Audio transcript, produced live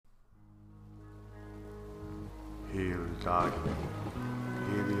Kag.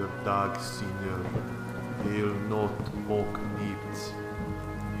 Helir dag sinner. Hel not mok nit.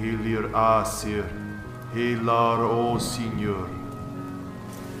 Helir asir. Helar o signor.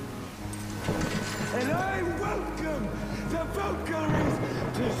 And I welcome the Valkyries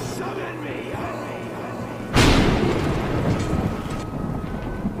to summon me!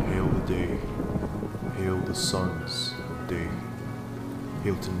 Hail the day. Hail the sons of day.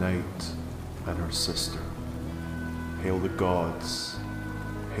 Hail to Night and her sister. Hail the gods.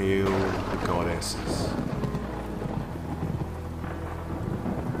 Hail the goddesses.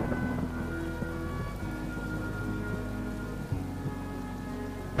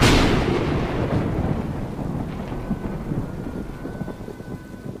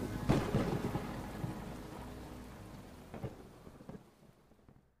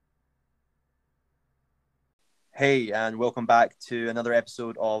 Hey, and welcome back to another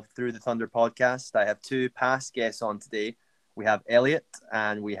episode of Through the Thunder podcast. I have two past guests on today. We have Elliot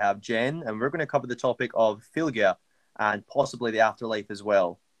and we have Jen, and we're going to cover the topic of Fylgja and possibly the afterlife as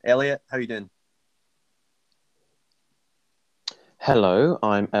well. Elliot, how are you doing? Hello,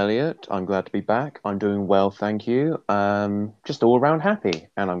 I'm Elliot. I'm glad to be back. I'm doing well, thank you. Just all around happy,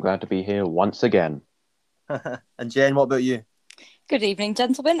 and I'm glad to be here once again. And Jen, what about you? Good evening,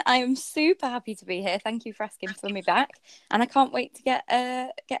 gentlemen. I am super happy to be here. Thank you for asking for me back, and I can't wait to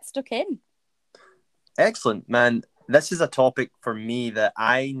get stuck in. Excellent, man. This is a topic for me that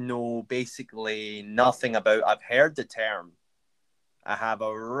I know basically nothing about. I've heard the term. I have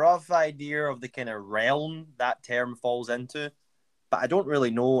a rough idea of the kind of realm that term falls into, but I don't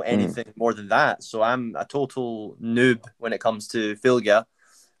really know anything more than that. So I'm a total noob when it comes to Fylgja.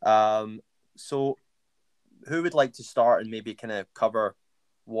 So who would like to start and maybe kind of cover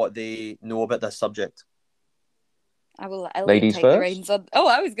what they know about this subject? I will let Elliot Ladies take first? the reins on. Oh,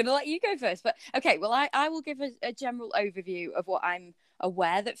 I was going to let you go first, but okay. Well, I will give a general overview of what I'm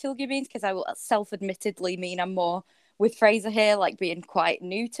aware that Fylgja means, because I will self-admittedly mean I'm more with Fraser here, like being quite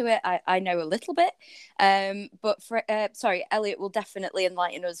new to it. I know a little bit, but sorry, Elliot will definitely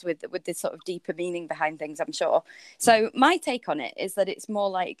enlighten us with this sort of deeper meaning behind things, I'm sure. So my take on it is that it's more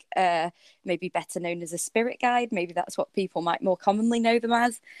like maybe better known as a spirit guide. Maybe that's what people might more commonly know them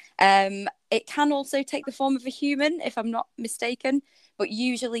as. It can also take the form of a human, if I'm not mistaken, but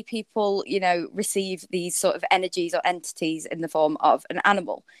usually people, receive these sort of energies or entities in the form of an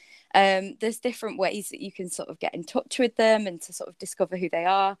animal. There's different ways that you can sort of get in touch with them and to sort of discover who they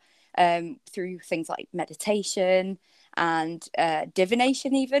are, through things like meditation and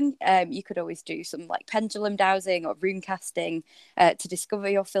divination even. You could always do some like pendulum dowsing or rune casting to discover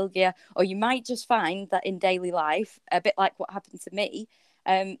your Fylgja, or you might just find that in daily life, a bit like what happened to me,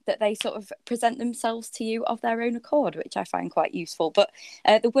 that they sort of present themselves to you of their own accord, which I find quite useful. But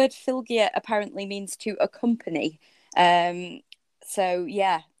the word Fylgja apparently means to accompany. So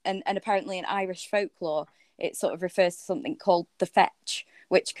yeah, and apparently in Irish folklore, it sort of refers to something called the fetch,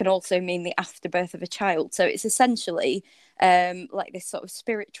 which can also mean the afterbirth of a child. So it's essentially like this sort of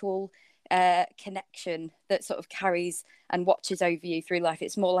spiritual connection that sort of carries and watches over you through life.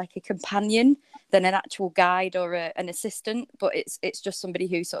 It's more like a companion than an actual guide or an assistant, but it's just somebody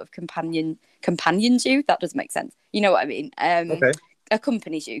who sort of companions you. That doesn't make sense. You know what I mean? Okay.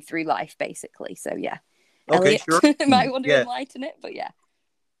 Accompanies you through life, basically. So yeah. Okay, Elliot sure. might want to Yeah. enlighten it, but yeah.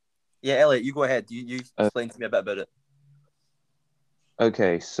 Yeah, Elliot, you go ahead. You explain to me a bit about it.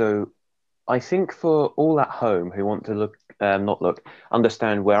 Okay, so I think for all at home who want to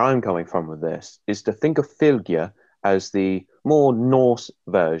understand where I'm coming from with this, is to think of Fylgja as the more Norse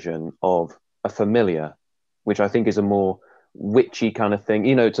version of a familiar, which I think is a more witchy kind of thing.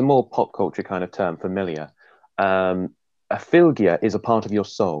 It's a more pop culture kind of term, familiar. A Fylgja is a part of your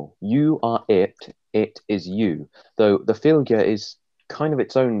soul. You are it. It is you. Though the Fylgja is kind of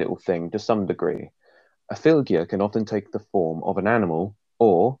its own little thing to some degree. A Fylgja can often take the form of an animal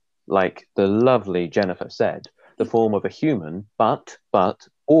or, like the lovely Jennifer said, the form of a human, but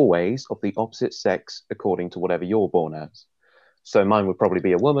always of the opposite sex according to whatever you're born as. So mine would probably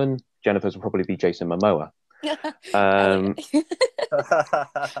be a woman. Jennifer's would probably be Jason Momoa. Elliot.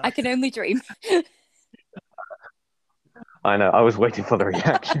 I can only dream. I know. I was waiting for the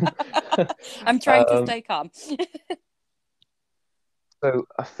reaction. I'm trying to stay calm. So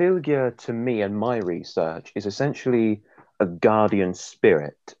a Fylgja, to me and my research, is essentially a guardian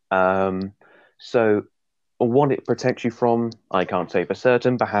spirit. So what it protects you from, I can't say for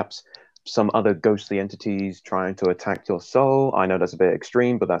certain. Perhaps some other ghostly entities trying to attack your soul. I know that's a bit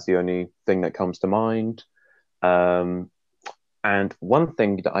extreme, but that's the only thing that comes to mind. And one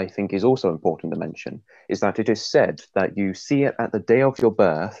thing that I think is also important to mention is that it is said that you see it at the day of your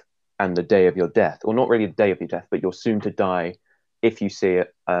birth and the day of your death, or not really the day of your death, but you're soon to die if you see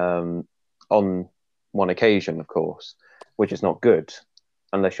it on one occasion, of course, which is not good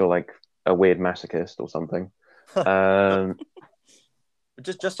unless you're like a weird masochist or something.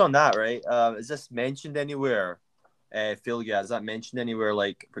 Just on that, right? Is this mentioned anywhere? Fylgja, is that mentioned anywhere?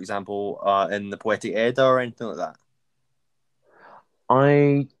 Like, for example, in the Poetic Edda or anything like that?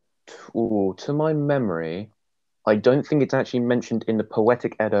 To my memory, I don't think it's actually mentioned in the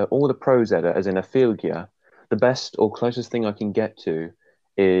Poetic Edda or the Prose Edda as in a Fylgja. The best or closest thing I can get to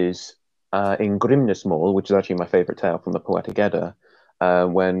is in Grimnismal, which is actually my favorite tale from the Poetic Edda,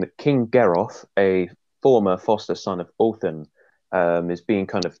 when King Geroth, a former foster son of Othin, is being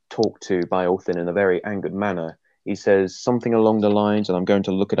kind of talked to by Othin in a very angered manner. He says something along the lines, and I'm going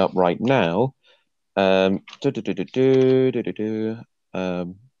to look it up right now.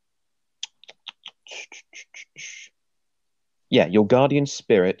 Yeah, your guardian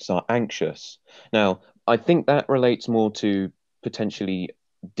spirits are anxious. Now, I think that relates more to potentially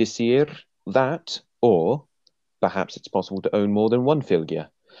Disir, that, or perhaps it's possible to own more than one Fylgja,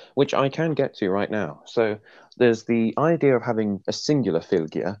 which I can get to right now. So there's the idea of having a singular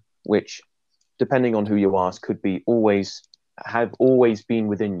Fylgja, which, depending on who you ask, could be have always been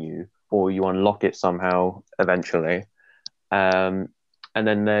within you, or you unlock it somehow eventually. And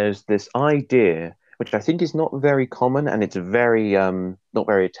then there's this idea, which I think is not very common, and it's very not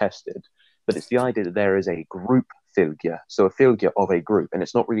very attested, but it's the idea that there is a group Fylgja, so a Fylgja of a group, and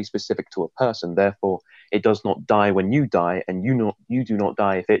it's not really specific to a person. Therefore, it does not die when you die, and you do not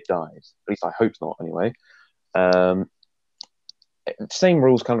die if it dies. At least I hope not, anyway. Same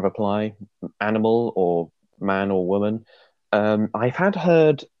rules kind of apply, animal or man or woman. I have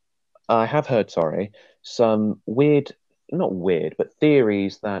heard, sorry, some weird, not weird, but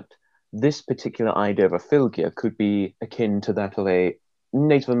theories that this particular idea of a Fylgja could be akin to that of a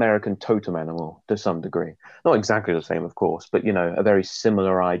Native American totem animal to some degree. Not exactly the same, of course, but a very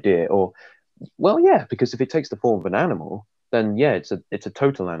similar idea. Or, well, yeah, because if it takes the form of an animal, then yeah, it's a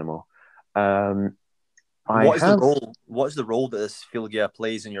total animal. What is the role that this Fylgja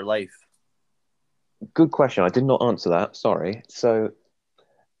plays in your life? Good question. I did not answer that. Sorry. So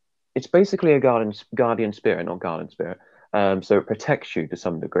it's basically a guardian spirit, not guardian spirit. So it protects you to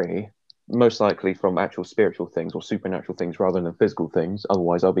some degree, most likely from actual spiritual things or supernatural things rather than physical things.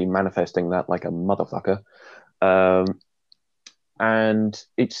 Otherwise, I'll be manifesting that like a motherfucker. And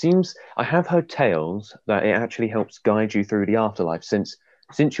it seems I have heard tales that it actually helps guide you through the afterlife, since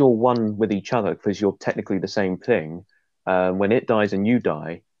you're one with each other, because you're technically the same thing. When it dies and you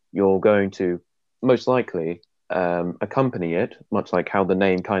die, you're going to most likely accompany it, much like how the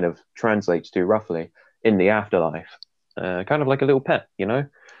name kind of translates to roughly in the afterlife, kind of like a little pet,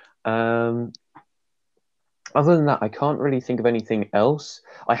 Other than that, I can't really think of anything else.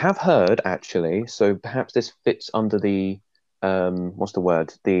 I have heard, actually, so perhaps this fits under the, what's the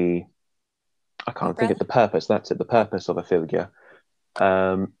word? I can't think of the purpose. That's it, the purpose of a Fylgja.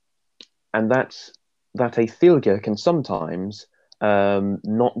 And that's that a Fylgja can sometimes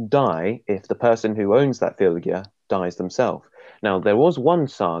not die if the person who owns that Fylgja dies themselves. Now, there was one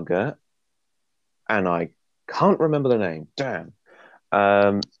saga, and I can't remember the name. Damn.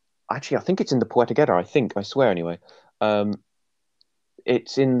 Actually, I think it's in the Poetic Edda. I swear anyway.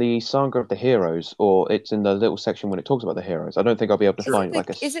 It's in the Saga of the Heroes, or it's in the little section when it talks about the heroes. I don't think I'll be able to find like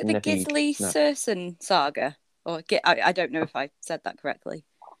a Is it the Gisli Sursen saga? Or I don't know if I said that correctly.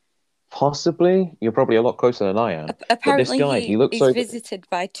 Possibly. You're probably a lot closer than I am. Apparently, this guy, he's visited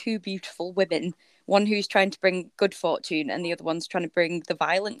by two beautiful women. One who's trying to bring good fortune, and the other one's trying to bring the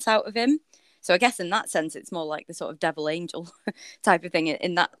violence out of him. So I guess in that sense, it's more like the sort of devil angel type of thing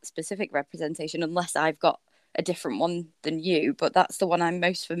in that specific representation, unless I've got a different one than you, but that's the one I'm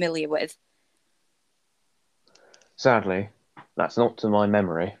most familiar with. Sadly, that's not to my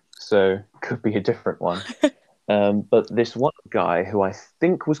memory, so could be a different one. But this one guy, who I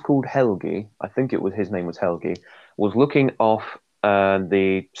think was called Helgi, his name was Helgi, was looking off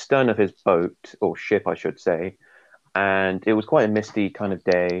the stern of his boat, or ship, I should say, and it was quite a misty kind of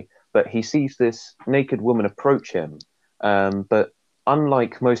day, but he sees this naked woman approach him. But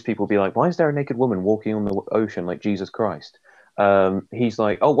unlike most people be like, why is there a naked woman walking on the ocean like Jesus Christ? He's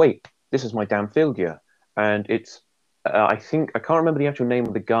like, oh, wait, this is my damn Fylgja. And it's, I can't remember the actual name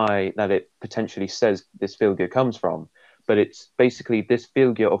of the guy that it potentially says this Fylgja comes from, but it's basically this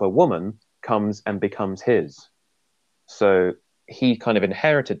Fylgja of a woman comes and becomes his. So he kind of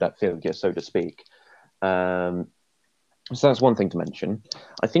inherited that Fylgja, so to speak. So that's one thing to mention.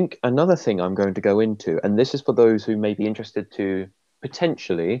 I think another thing I'm going to go into, and this is for those who may be interested to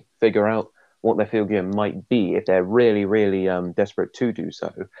potentially figure out what their Fylgja might be if they're really, really desperate to do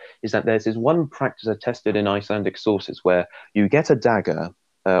so, is that there's this one practice attested in Icelandic sources where you get a dagger,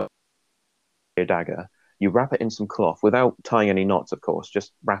 you wrap it in some cloth without tying any knots, of course,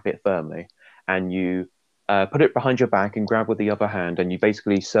 just wrap it firmly, and you put it behind your back and grab with the other hand, and you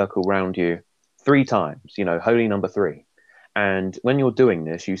basically circle round you 3 times, holy number 3. And when you're doing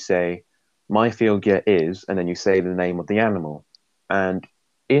this, you say, my Fylgja is, and then you say the name of the animal. And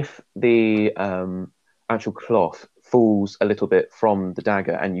if the actual cloth falls a little bit from the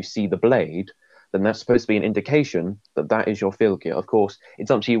dagger and you see the blade, then that's supposed to be an indication that that is your Fylgja. Of course, it's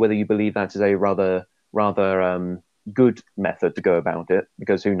up to you whether you believe that is a rather good method to go about it,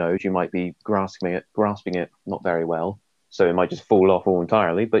 because who knows, you might be grasping it not very well, so it might just fall off all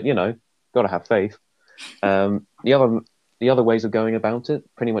entirely. But got to have faith. The other ways of going about it,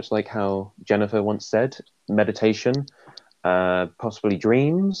 pretty much like how Jennifer once said, meditation, possibly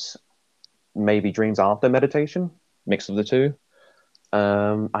dreams, maybe dreams after meditation, mix of the two.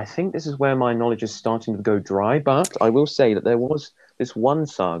 I think this is where my knowledge is starting to go dry, but I will say that there was this one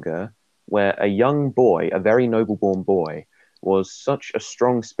saga where a young boy, a very noble-born boy, was such a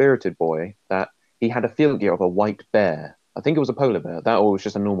strong-spirited boy that he had a Fylgja of a white bear. I think it was a polar bear, that or was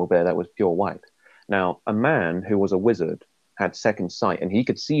just a normal bear that was pure white. Now, a man who was a wizard had second sight, and he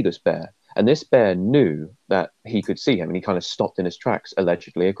could see this bear. And this bear knew that he could see him, and he kind of stopped in his tracks,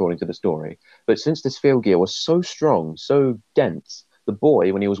 allegedly, according to the story. But since this Fylgja was so strong, so dense, the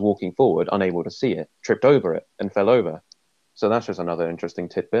boy, when he was walking forward, unable to see it, tripped over it and fell over. So that's just another interesting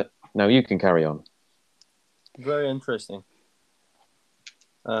tidbit. Now you can carry on. Very interesting.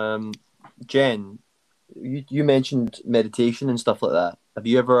 Jen, you mentioned meditation and stuff like that. Have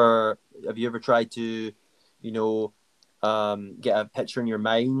you ever tried to, get a picture in your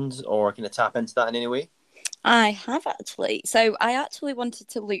mind or kind of tap into that in any way? I have actually. So I actually wanted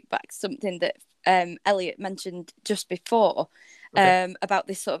to loop back to something that Elliot mentioned just before, okay, about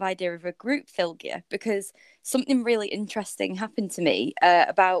this sort of idea of a group Fylgja, because something really interesting happened to me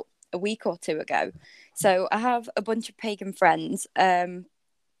about a week or 2 ago. So I have a bunch of pagan friends who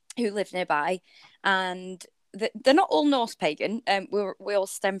live nearby, and they're not all Norse pagan. We all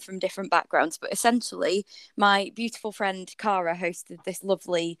stem from different backgrounds, but essentially my beautiful friend Cara hosted this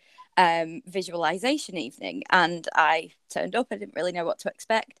lovely visualization evening, and I turned up. I didn't really know what to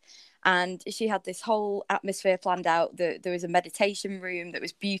expect, and she had this whole atmosphere planned out. There was a meditation room that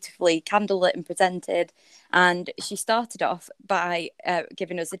was beautifully candlelit and presented, and she started off by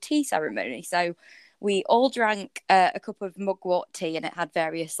giving us a tea ceremony. So we all drank a cup of mugwort tea, and it had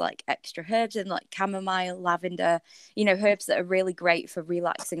various like extra herbs in, like chamomile, lavender, herbs that are really great for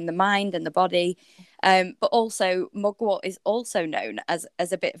relaxing the mind and the body. But also mugwort is also known as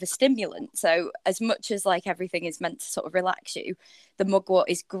a bit of a stimulant. So as much as like everything is meant to sort of relax you, the mugwort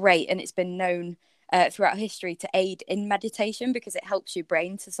is great, and it's been known throughout history to aid in meditation because it helps your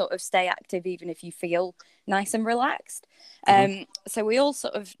brain to sort of stay active even if you feel nice and relaxed. So we all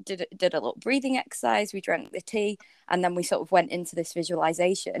sort of did a little breathing exercise, we drank the tea, and then we sort of went into this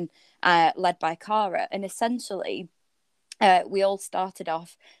visualization led by Cara. And essentially we all started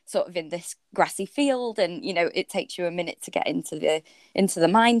off sort of in this grassy field, and it takes you a minute to get into the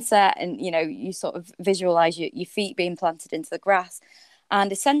mindset, and you sort of visualize your feet being planted into the grass.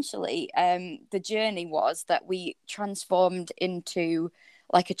 And essentially, the journey was that we transformed into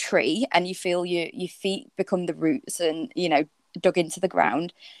like a tree, and you feel your feet become the roots and, dug into the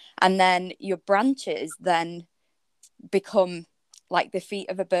ground. And then your branches then become like the feet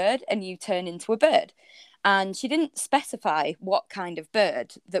of a bird, and you turn into a bird. And she didn't specify what kind of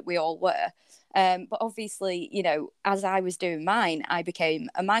bird that we all were. But obviously, as I was doing mine, I became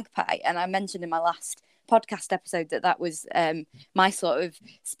a magpie. And I mentioned in my last podcast episode that was my sort of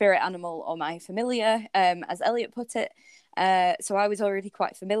spirit animal, or my familiar, as Elliot put it. So I was already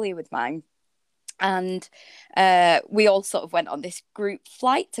quite familiar with mine. And we all sort of went on this group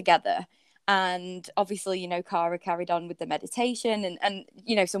flight together. And obviously, Cara carried on with the meditation, and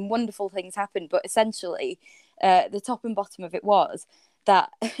some wonderful things happened. But essentially, the top and bottom of it was that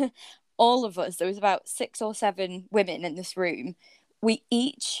all of us, there was about 6 or 7 women in this room, we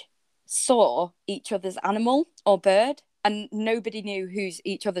each saw each other's animal or bird, and nobody knew whose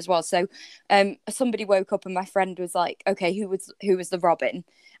each other's was. So somebody woke up and my friend was like, okay, who was the robin?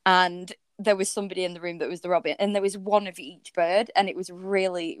 And there was somebody in the room that was the robin, and there was one of each bird, and it was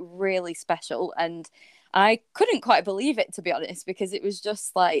really, really special. And I couldn't quite believe it, to be honest, because it was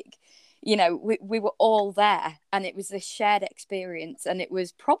just like, we were all there, and it was this shared experience, and it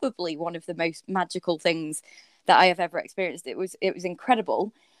was probably one of the most magical things that I have ever experienced. It was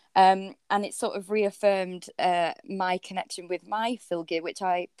incredible. And it sort of reaffirmed my connection with my Filgir, which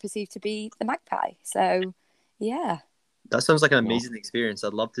I perceive to be the magpie. So, yeah. That sounds like an amazing experience.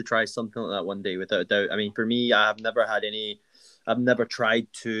 I'd love to try something like that one day, without a doubt. I mean, for me, I've never tried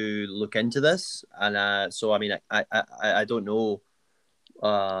to look into this, and so I mean, I don't know.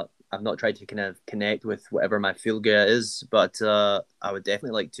 I've not tried to kind of connect with whatever my Filgia is, but I would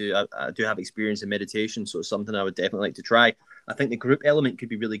definitely like to. I do have experience in meditation, so it's something I would definitely like to try. I think the group element could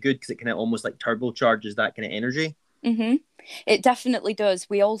be really good because it kind of almost like turbocharges that kind of energy. Mm-hmm. It definitely does.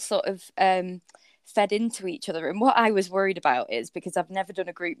 We all sort of fed into each other. And what I was worried about is, because I've never done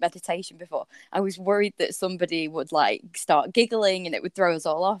a group meditation before, I was worried that somebody would like start giggling and it would throw us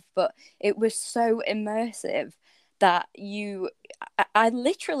all off. But it was so immersive that I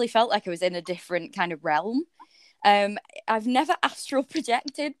literally felt like I was in a different kind of realm. I've never astral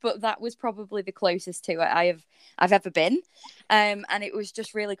projected, but that was probably the closest to it I've ever been. And it was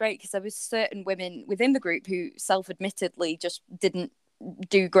just really great because there was certain women within the group who self-admittedly just didn't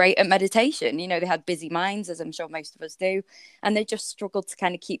do great at meditation. You know, they had busy minds, as I'm sure most of us do, and they just struggled to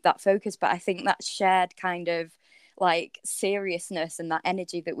kind of keep that focus. But I think that shared kind of like seriousness and that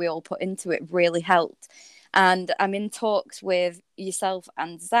energy that we all put into it really helped. And I'm in talks with yourself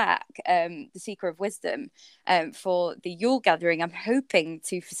and Zach, the Seeker of Wisdom, for the Yule Gathering. I'm hoping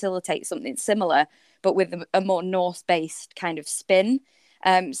to facilitate something similar, but with a more Norse-based kind of spin,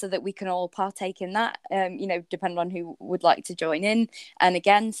 so that we can all partake in that, you know, depending on who would like to join in. And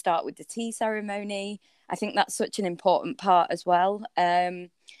again, start with the tea ceremony. I think that's such an important part as well.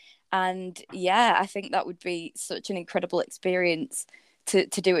 And yeah, I think that would be such an incredible experience to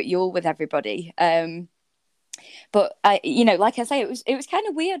do at Yule with everybody. But you know, like I say, it was kind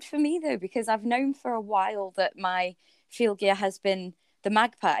of weird for me though, because I've known for a while that my field gear has been the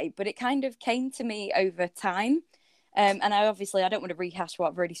magpie, but it kind of came to me over time. And I don't want to rehash what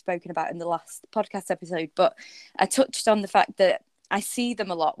I've already spoken about in the last podcast episode, but I touched on the fact that I see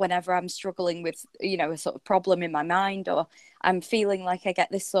them a lot whenever I'm struggling with, you know, a sort of problem in my mind, or I'm feeling like I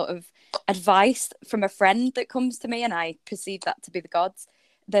get this sort of advice from a friend that comes to me and I perceive that to be the gods.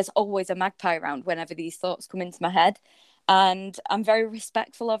 There's always a magpie around whenever these thoughts come into my head, and I'm very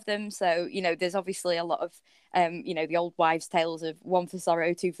respectful of them. So, you know, there's obviously a lot of you know, the old wives' tales of one for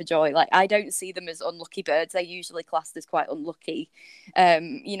sorrow, two for joy. Like, I don't see them as unlucky birds. They're usually classed as quite unlucky,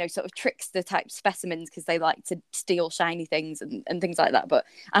 you know, sort of trickster type specimens, because they like to steal shiny things and things like that. But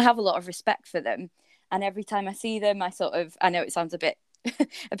I have a lot of respect for them, and every time I see them, I know it sounds a bit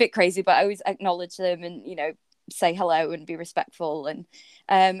a bit crazy, but I always acknowledge them and, you know, say hello and be respectful, and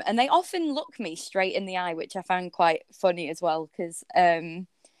they often look me straight in the eye, which I found quite funny as well, because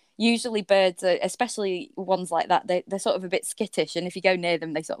usually birds are, especially ones like that, they're sort of a bit skittish, and if you go near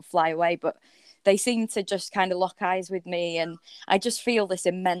them they sort of fly away, but they seem to just kind of lock eyes with me, and I just feel this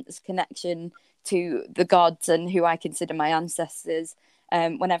immense connection to the gods and who I consider my ancestors,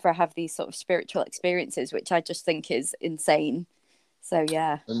 whenever I have these sort of spiritual experiences, which I just think is insane. So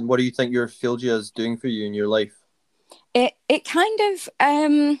yeah. And what do you think your Filgia is doing for you in your life? It kind of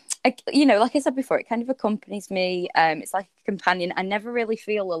you know, like I said before, it kind of accompanies me. It's like a companion. I never really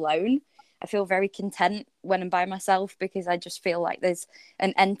feel alone. I feel very content when I'm by myself, because I just feel like there's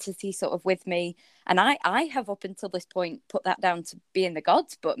an entity sort of with me. And I have up until this point put that down to being the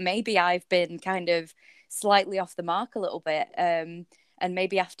gods, but maybe I've been kind of slightly off the mark a little bit. And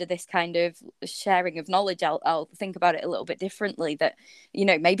maybe after this kind of sharing of knowledge, I'll think about it a little bit differently, that, you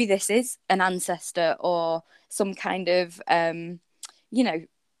know, maybe this is an ancestor or some kind of, you know,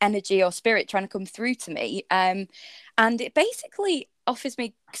 energy or spirit trying to come through to me. And it basically offers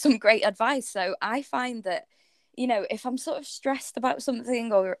me some great advice. So I find that, you know, if I'm sort of stressed about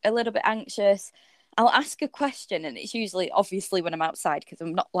something or a little bit anxious, I'll ask a question, and it's usually obviously when I'm outside, because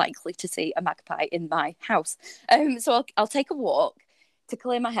I'm not likely to see a magpie in my house. So I'll take a walk to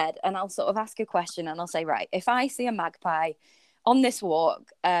clear my head, and I'll sort of ask a question, and I'll say, right, if I see a magpie on this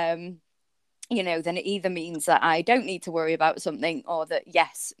walk, you know, then it either means that I don't need to worry about something, or that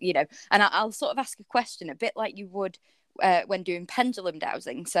yes, you know, and I'll sort of ask a question a bit like you would when doing pendulum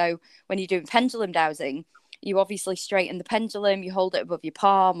dowsing. So when you're doing pendulum dowsing, you obviously straighten the pendulum, you hold it above your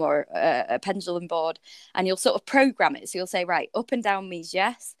palm or a pendulum board, and you'll sort of program it. So you'll say, right, up and down means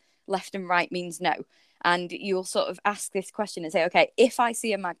yes, left and right means no. And you'll sort of ask this question and say, okay, if I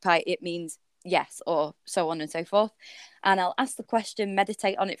see a magpie, it means yes, or so on and so forth. And I'll ask the question,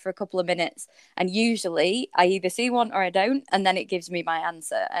 meditate on it for a couple of minutes, and usually I either see one or I don't, and then it gives me my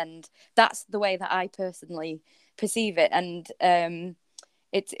answer. And that's the way that I personally perceive it. And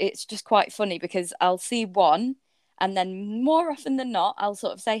it's just quite funny, because I'll see one And then more often than not, I'll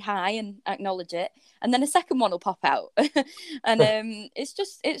sort of say hi and acknowledge it, and then a second one will pop out, and it's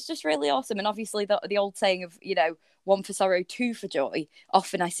just really awesome. And obviously the old saying of, you know, one for sorrow, two for joy.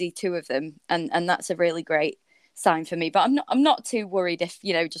 Often I see two of them, and that's a really great sign for me. But I'm not too worried if,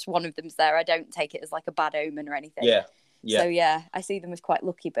 you know, just one of them's there. I don't take it as like a bad omen or anything. Yeah. So yeah, I see them as quite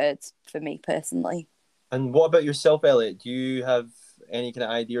lucky birds for me personally. And what about yourself, Elliot? Do you have any kind of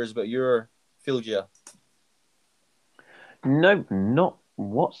ideas about your Philgia? No, not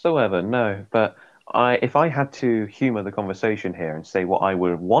whatsoever. No, but if I had to humor the conversation here and say what I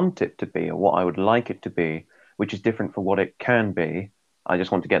would want it to be or what I would like it to be, which is different from what it can be, I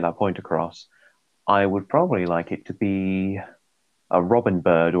just want to get that point across. I would probably like it to be a robin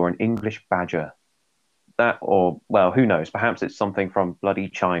bird or an English badger. That, or, well, who knows? Perhaps it's something from bloody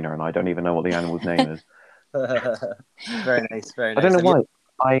China and I don't even know what the animal's name is. Very nice, very I nice. don't know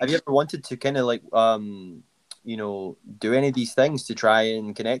why. Have you ever wanted to kind of like, you know, do any of these things to try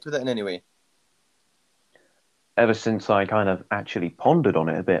and connect with it in any way? Ever since I kind of actually pondered on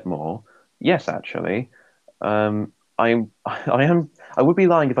it a bit more, yes, actually. I would be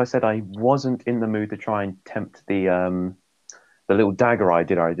lying if I said I wasn't in the mood to try and tempt the little dagger I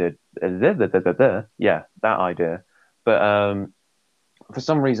did. Yeah, that idea. But for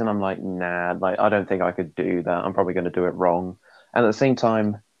some reason I'm like, nah, like I don't think I could do that. I'm probably going to do it wrong. And at the same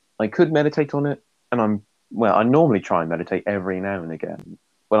time, I could meditate on it, and I normally try and meditate every now and again,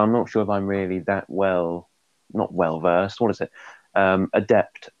 but I'm not sure if I'm really that not well versed. What is it?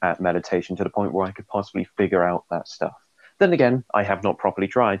 Adept at meditation to the point where I could possibly figure out that stuff. Then again, I have not properly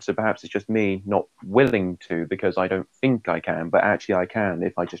tried, so perhaps it's just me not willing to because I don't think I can, but actually I can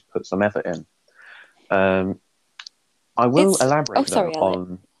if I just put some effort in. I will elaborate sorry,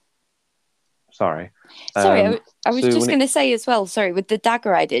 on. Sorry, I was so just going to say as well, sorry, with the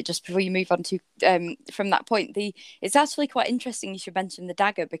dagger idea, just before you move on to from that point, it's actually quite interesting you should mention the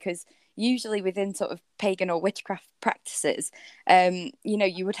dagger, because usually within sort of pagan or witchcraft practices, you know,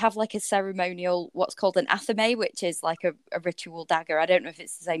 you would have like a ceremonial, what's called an athame, which is like a ritual dagger. I don't know if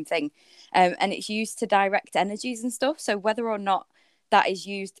it's the same thing, and it's used to direct energies and stuff. So whether or not that is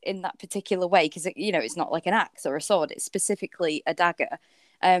used in that particular way, because you know, it's not like an axe or a sword, it's specifically a dagger.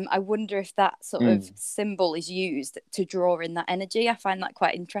 I wonder if that sort of symbol is used to draw in that energy. I find that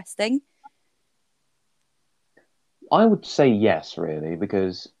quite interesting. I would say yes, really,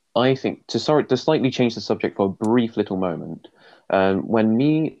 because I think to slightly change the subject for a brief little moment. When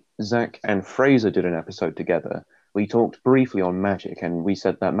me, Zach, and Fraser did an episode together, we talked briefly on magic, and we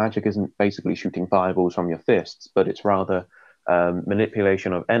said that magic isn't basically shooting fireballs from your fists, but it's rather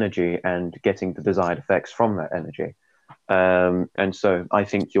manipulation of energy and getting the desired effects from that energy. And so I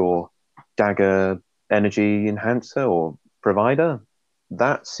think your dagger energy enhancer or provider,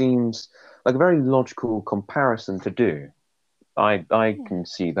 that seems like a very logical comparison to do. I can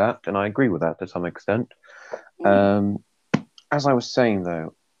see that, and I agree with that to some extent. As I was saying,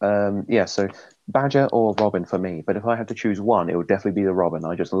 though, yeah, so badger or robin for me, but if I had to choose one, it would definitely be the robin.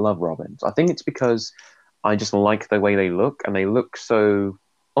 I just love robins. I think it's because I just like the way they look, and they look so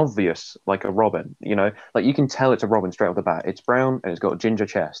obvious, like a robin, you know, like you can tell it's a robin straight off the bat. It's brown and it's got a ginger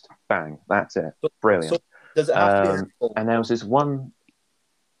chest. Bang, that's it. Brilliant. So does it have to be and there was this one.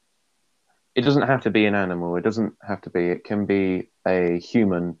 It doesn't have to be an animal. It doesn't have to be. It can be a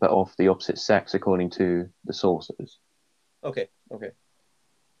human, but of the opposite sex, according to the sources. Okay.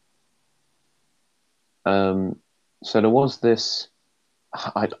 So there was this.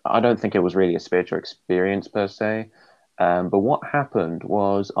 I don't think it was really a spiritual experience per se. But what happened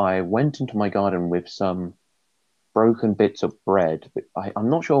was I went into my garden with some broken bits of bread. I'm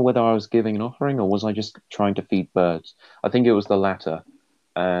not sure whether I was giving an offering or was I just trying to feed birds. I think it was the latter.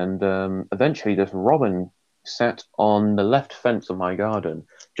 And eventually this robin sat on the left fence of my garden,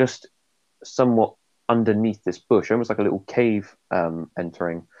 just somewhat underneath this bush, almost like a little cave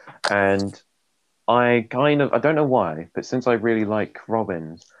entering. And I don't know why, but since I really like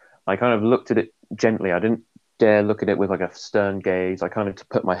robins, I kind of looked at it gently. I didn't dare look at it with like a stern gaze. I kind of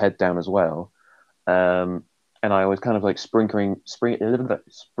put my head down as well, and I was kind of like dropping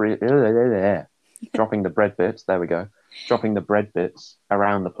the bread bits. There we go, dropping the bread bits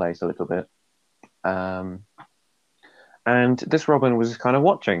around the place a little bit. And this robin was kind of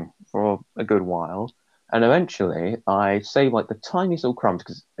watching for a good while, and eventually I saved like the tiniest little crumbs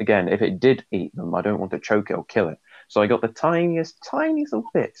because again, if it did eat them, I don't want to choke it or kill it. So I got the tiniest little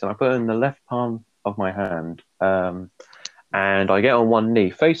bits, and I put it in the left palm of my hand, and I get on one knee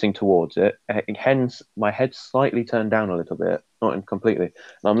facing towards it, hence my head slightly turned down a little bit, not completely, and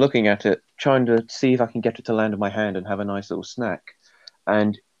I'm looking at it trying to see if I can get it to land in my hand and have a nice little snack.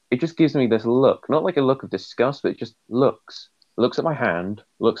 And it just gives me this look, not like a look of disgust, but it just looks at my hand,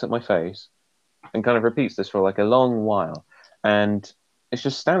 looks at my face, and kind of repeats this for like a long while. And it's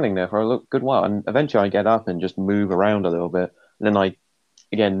just standing there for a good while. And eventually I get up and just move around a little bit. And then I,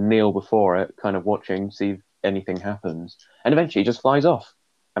 again, kneel before it, kind of watching, see if anything happens. And eventually it just flies off.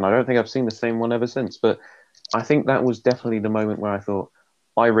 And I don't think I've seen the same one ever since. But I think that was definitely the moment where I thought,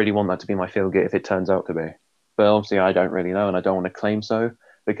 I really want that to be my Feelgood if it turns out to be. But obviously I don't really know, and I don't want to claim so,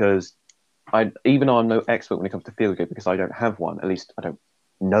 because even though I'm no expert when it comes to Feelgood, because I don't have one, at least I don't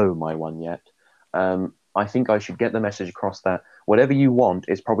know my one yet, I think I should get the message across that whatever you want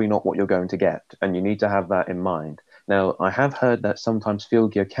is probably not what you're going to get, and you need to have that in mind. Now, I have heard that sometimes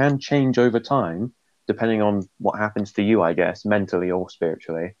Feelgood can change over time, depending on what happens to you, I guess, mentally or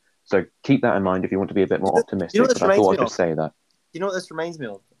spiritually. So keep that in mind if you want to be a bit more optimistic, but I thought I could say that. You know what this reminds me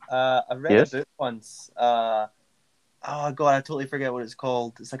of? I read Yes? a book once. Oh god, I totally forget what it's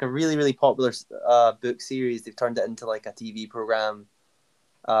called. It's like a really, really popular book series. They've turned it into like a TV program.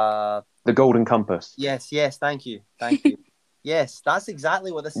 The Golden Compass. Yes, thank you. Yes, that's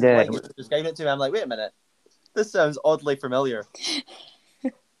exactly what this is Yeah. like. You're describing it to me. I'm like, wait a minute, this sounds oddly familiar.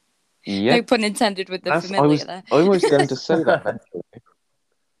 Yeah, No pun intended with the I familiar was there. almost going to say that. Eventually.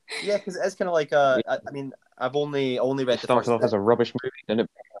 Yeah, because it's kind of like I mean, I've only read It the started first off book. as a rubbish movie, then it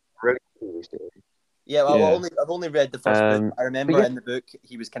became a really cool series. Yeah, well, Yeah. I've only read the first book. I remember yeah. in the book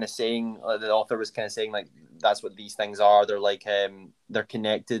he was kind of saying, the author was kind of saying like that's what these things are. They're like they're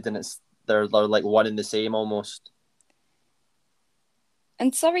connected and they're like one and the same almost.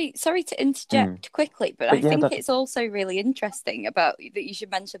 And sorry to interject quickly, but I yeah, think it's also really interesting about that you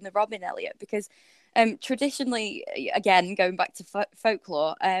should mention the Robin Elliot, because traditionally, again, going back to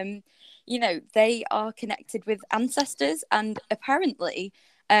folklore, you know, they are connected with ancestors, and apparently,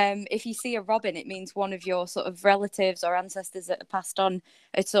 if you see a robin, it means one of your sort of relatives or ancestors that are passed on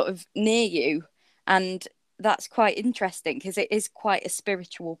are sort of near you, and that's quite interesting because it is quite a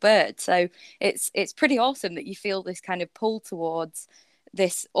spiritual bird. So it's pretty awesome that you feel this kind of pull towards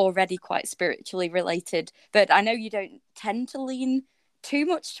this already quite spiritually related. But I know you don't tend to lean too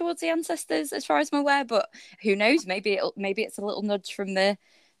much towards the ancestors, as far as I'm aware. But who knows? Maybe it's a little nudge from the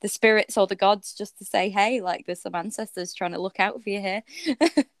spirits or the gods just to say, hey, like there's some ancestors trying to look out for you here.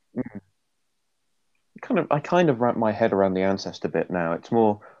 I kind of wrap my head around the ancestor bit now. It's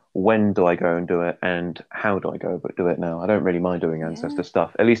more when do I go and do it, and how do I go but do it now. I don't really mind doing ancestor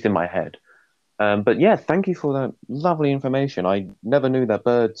stuff, at least in my head. But yeah, thank you for that lovely information. I never knew that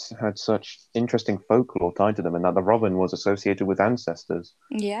birds had such interesting folklore tied to them, and that the robin was associated with ancestors.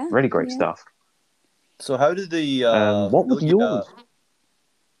 Yeah, Really great stuff. So how did the what was yours?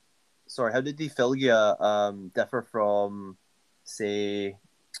 Sorry, how did the Filgia differ from, say,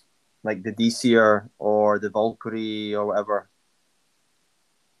 like the Disir or the Valkyrie or whatever?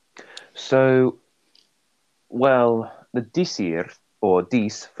 So, well, the Disir, or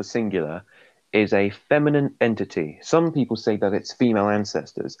Dis for singular, is a feminine entity. Some people say that it's female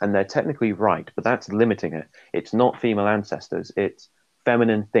ancestors, and they're technically right, but that's limiting it. It's not female ancestors, it's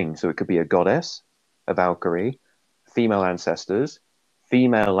feminine things. So it could be a goddess, a Valkyrie, female ancestors,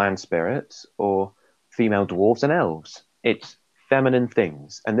 female land spirits, or female dwarves and elves. It's feminine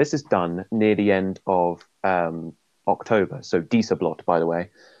things. And this is done near the end of October. So Disablot, by the way.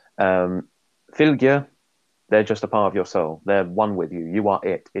 Filgia, they're just a part of your soul. They're one with you. You are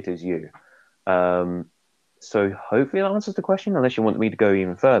it. It is you. So hopefully that answers the question, unless you want me to go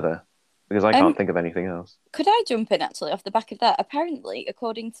even further, because I can't think of anything else. Could I jump in actually off the back of that? Apparently,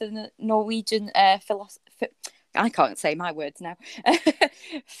 according to the Norwegian philosopher, I can't say my words now. I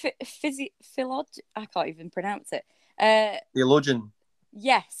can't even pronounce it. Theologian.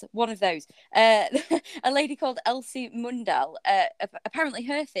 Yes, one of those. A lady called Elsie Mundal. Apparently,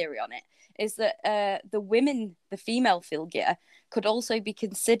 her theory on it is that the female Filgia, could also be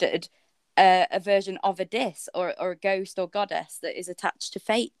considered a version of a dis or a ghost or goddess that is attached to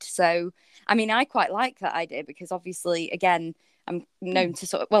fate. So, I mean, I quite like that idea because obviously, again, I'm known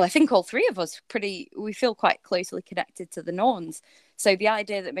to I think all three of us we feel quite closely connected to the Norns. So the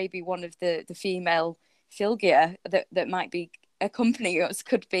idea that maybe one of the female Filgia that might be accompanying us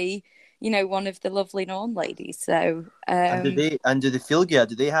could be, you know, one of the lovely Norn ladies. So, do the Filgia,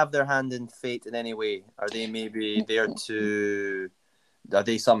 do they have their hand in fate in any way? Are they maybe there to? Are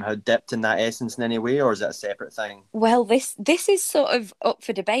they somehow dipped in that essence in any way, or is that a separate thing? Well, this is sort of up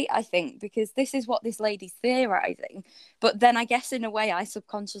for debate, I think, because this is what this lady's theorizing. But then I guess in a way I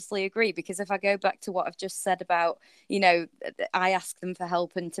subconsciously agree, because if I go back to what I've just said about, you know, I ask them for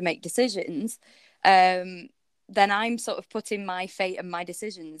help and to make decisions, then I'm sort of putting my fate and my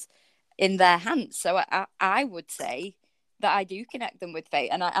decisions in their hands. So I would say that I do connect them with fate,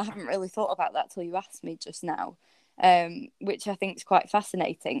 and I haven't really thought about that till you asked me just now, which I think is quite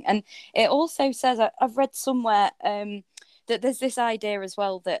fascinating. And it also says, I've read somewhere that there's this idea as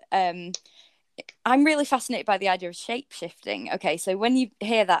well that I'm really fascinated by the idea of shape shifting. Okay, so when you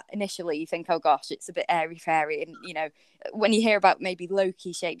hear that initially, you think, oh gosh, it's a bit airy fairy. And, you know, when you hear about maybe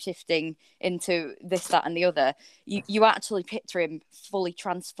Loki shape shifting into this, that, and the other, you actually picture him fully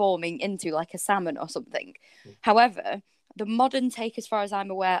transforming into like a salmon or something. However, the modern take, as far as I'm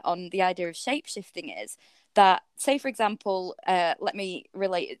aware, on the idea of shape shifting is that, say, for example, let me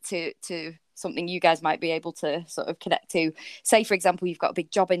relate it to something you guys might be able to sort of connect to. Say, for example, you've got a big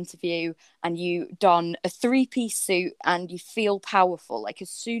job interview and you don a 3-piece suit and you feel powerful. Like,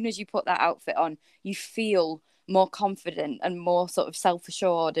 as soon as you put that outfit on, you feel more confident and more sort of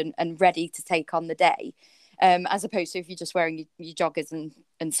self-assured and ready to take on the day. As opposed to if you're just wearing your joggers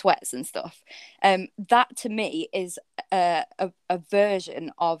and sweats and stuff. That to me is a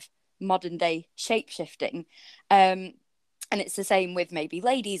version of modern day shape shifting. And it's the same with maybe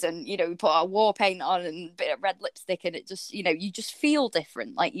ladies, and, you know, we put our war paint on and a bit of red lipstick, and it just, you know, you just feel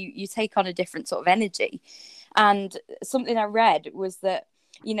different. Like you take on a different sort of energy. And something I read was that,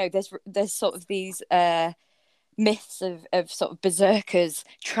 you know, there's sort of these myths of sort of berserkers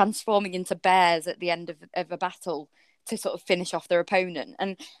transforming into bears at the end of a battle to sort of finish off their opponent.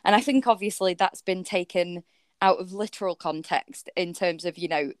 And I think obviously that's been taken out of literal context in terms of, you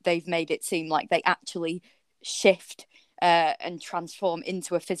know, they've made it seem like they actually shift and transform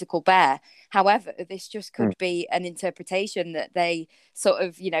into a physical bear. However, this just could be an interpretation that they sort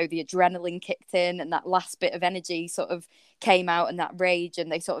of, you know, the adrenaline kicked in and that last bit of energy sort of came out, and that rage,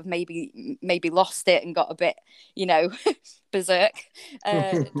 and they sort of maybe lost it and got a bit, you know, berserk,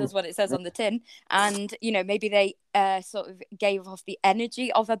 does what it says on the tin. And, you know, maybe they sort of gave off the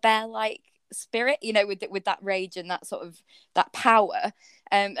energy of a bear-like spirit, you know, with that rage and that sort of that power.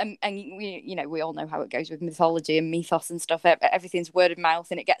 And we, you know, we all know how it goes with mythology and mythos and stuff. Everything's word of mouth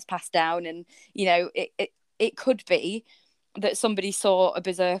and it gets passed down. And, you know, it could be that somebody saw a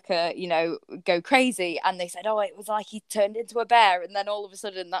berserker, you know, go crazy, and they said, oh, it was like he turned into a bear, and then all of a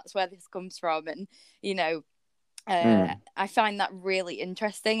sudden that's where this comes from. And, you know, I find that really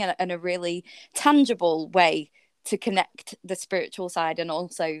interesting and a really tangible way to connect the spiritual side and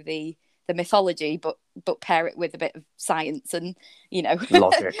also the mythology, but pair it with a bit of science and, you know,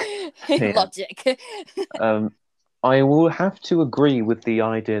 Logic. Logic. I will have to agree with the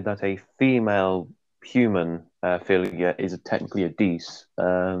idea that a female human figure is technically a Dis,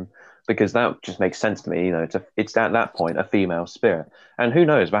 because that just makes sense to me. You know, it's at that point a female spirit, and who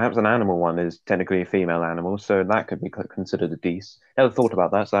knows, perhaps an animal one is technically a female animal, so that could be considered a Dis. Never thought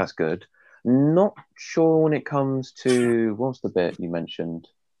about that, so that's good. Not sure when it comes to, what's the bit you mentioned?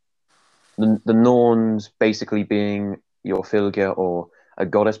 The Norns basically being your figure, or a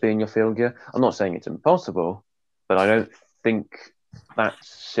goddess being your figure. I'm not saying it's impossible, but I don't think that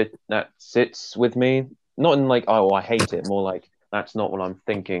sits with me. Not in like, oh, I hate it. More like, that's not what I'm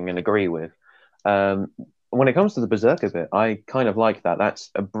thinking and agree with. When it comes to the Berserker bit, I kind of like that. That's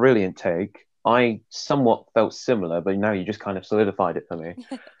a brilliant take. I somewhat felt similar, but now you just kind of solidified it for me.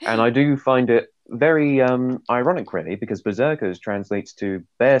 And I do find it very ironic, really, because Berserkers translates to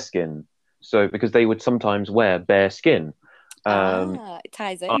bear skin. So, because they would sometimes wear bear skin. It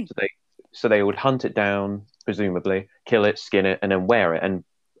ties in. So they would hunt it down, presumably, kill it, skin it, and then wear it, and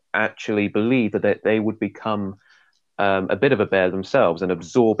actually believe that they would become a bit of a bear themselves and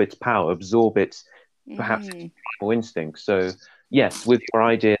absorb its power, absorb its perhaps primal instincts. So, yes, with your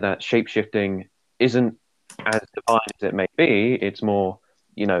idea that shape-shifting isn't as divine as it may be, it's more,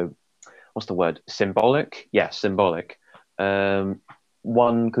 you know, what's the word? Symbolic? Yeah, symbolic.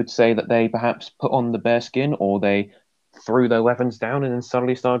 One could say that they perhaps put on the bear skin, or they threw their weapons down and then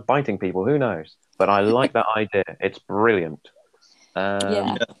suddenly started biting people. Who knows? But I like that idea. It's brilliant.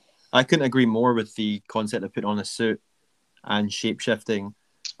 Yeah, I couldn't agree more with the concept of putting on a suit and shape-shifting.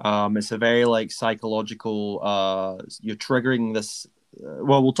 It's a very like psychological, you're triggering this,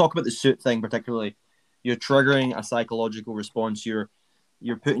 well, we'll talk about the suit thing particularly. You're triggering a psychological response. You're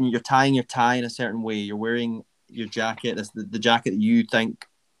tying your tie in a certain way. You're wearing your jacket, the jacket that you think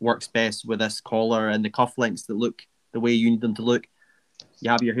works best with this collar and the cufflinks that look the way you need them to look.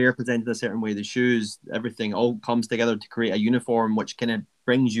 You have your hair presented a certain way, the shoes, everything all comes together to create a uniform, which kind of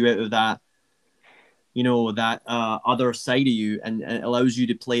brings you out of that, you know, that other side of you, and it allows you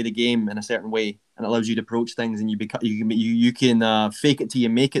to play the game in a certain way, and allows you to approach things, and you can fake it till you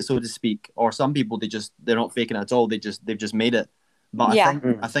make it, so to speak. Or some people, they're not faking it at all. They've just made it. But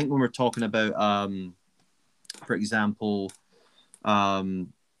I think when we're talking about for example,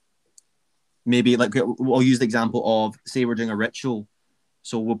 maybe like we'll use the example of, say we're doing a ritual,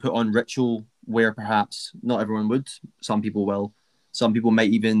 so we'll put on ritual wear. Perhaps not everyone would. Some people will. Some people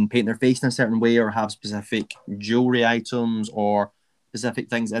might even paint their face in a certain way or have specific jewelry items or specific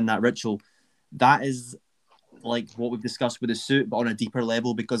things in that ritual. That is like what we've discussed with the suit, but on a deeper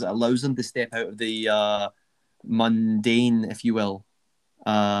level, because it allows them to step out of the mundane, if you will,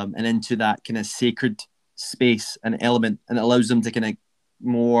 and into that kind of sacred space and element, and it allows them to kind of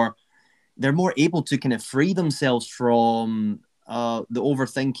more, they're more able to kind of free themselves from the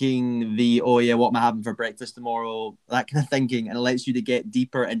overthinking, the oh yeah, what am I having for breakfast tomorrow, that kind of thinking, and it lets you to get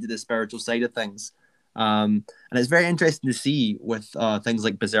deeper into the spiritual side of things. And it's very interesting to see with things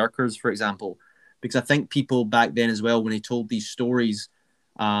like berserkers, for example, because I think people back then as well, when they told these stories,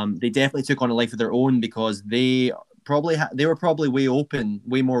 they definitely took on a life of their own, because they probably they were probably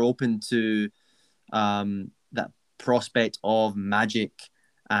way more open to that prospect of magic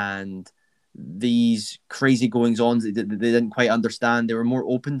and these crazy goings on that they didn't quite understand. They were more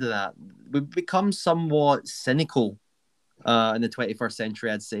open to that. We've become somewhat cynical in the 21st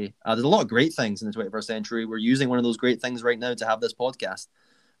century, I'd say. There's a lot of great things in the 21st century. We're using one of those great things right now to have this podcast.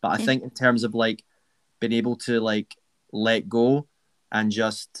 But I think in terms of like being able to like let go and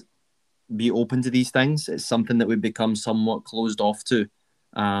just be open to these things, it's something that we've become somewhat closed off to.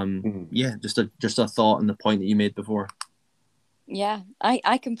 Yeah, just a thought on the point that you made before. Yeah,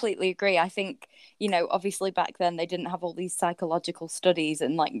 I completely agree. I think, obviously back then they didn't have all these psychological studies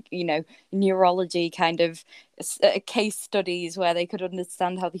and like, neurology kind of case studies where they could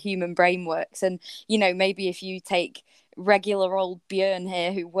understand how the human brain works. And, maybe if you take regular old Björn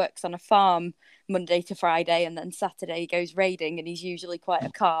here who works on a farm Monday to Friday and then Saturday he goes raiding, and he's usually quite a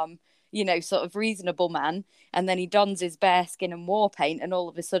calm, sort of reasonable man. And then he dons his bear skin and war paint, and all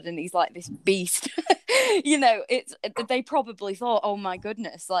of a sudden he's like this beast. They probably thought, oh my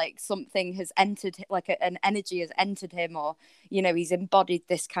goodness, like something has entered, like an energy has entered him, or he's embodied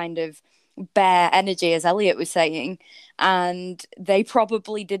this kind of bear energy, as Elliot was saying. And they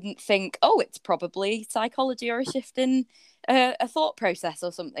probably didn't think, oh, it's probably psychology or a shift in a thought process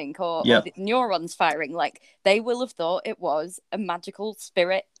or something, or the neurons firing. Like, they will have thought it was a magical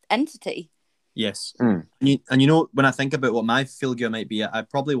spirit entity. Yes. And you know, when I think about what my Fylgja might be, I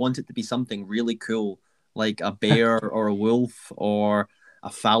probably want it to be something really cool, like a bear or a wolf or a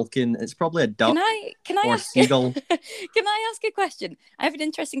falcon. It's probably a duck can I or ask, a seagull. Can I ask a question? I have an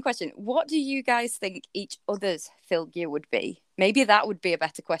interesting question. What do you guys think each other's Fylgja would be? Maybe that would be a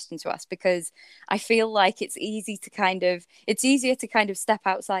better question to ask, because I feel like it's easier to kind of step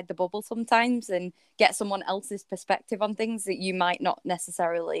outside the bubble sometimes and get someone else's perspective on things that you might not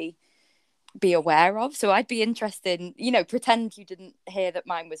necessarily be aware of. So I'd be interested in, pretend you didn't hear that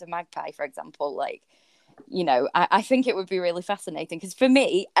mine was a magpie, for example. Like, I think it would be really fascinating, because for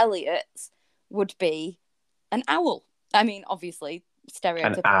me, Elliot's would be an owl. I mean, obviously,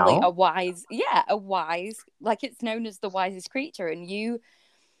 stereotypically a wise, like it's known as the wisest creature, and you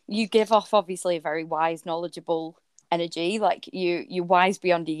give off obviously a very wise, knowledgeable energy. Like you're wise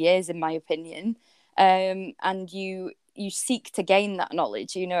beyond your years, in my opinion. And you seek to gain that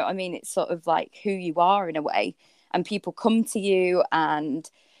knowledge. I mean, it's sort of like who you are in a way, and people come to you, and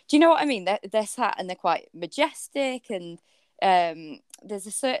do you know what I mean? They're sat and they're quite majestic, and there's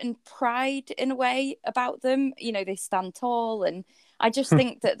a certain pride in a way about them. They stand tall, and I just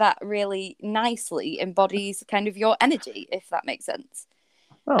think that really nicely embodies kind of your energy, if that makes sense.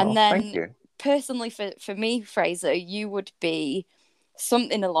 And then thank you. Personally, for me, Fraser, you would be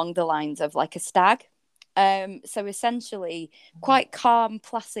something along the lines of like a stag. So essentially quite calm,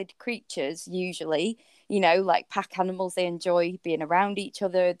 placid creatures, usually, like pack animals. They enjoy being around each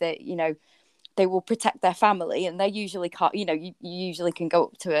other. They will protect their family, and they usually can't, you usually can go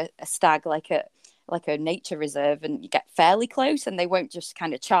up to a stag like a nature reserve, and you get fairly close, and they won't just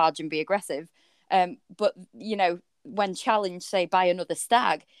kind of charge and be aggressive. But when challenged, say, by another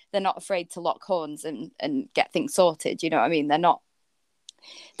stag, they're not afraid to lock horns and get things sorted. You know what I mean? They're not,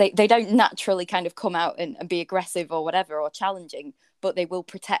 they don't naturally kind of come out and be aggressive or whatever, or challenging, but they will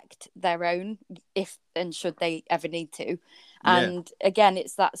protect their own if and should they ever need to. And again,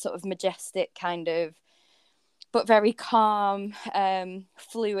 it's that sort of majestic kind of, but very calm,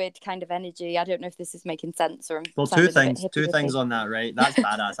 fluid kind of energy. I don't know if this is making sense, or well, two things on that, right? That's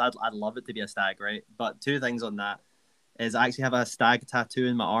badass. I'd love it to be a stag, right? But two things on that is I actually have a stag tattoo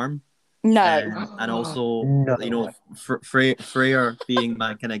in my arm. No. And also, Freyr being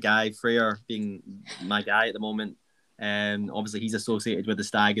my kind of guy, Freyr being my guy at the moment. Obviously he's associated with the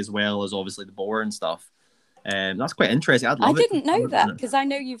stag as well as obviously the boar and stuff. That's quite interesting. I didn't know that, because I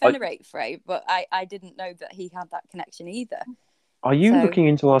know you venerate Frey, but I didn't know that he had that connection either. Are you So- looking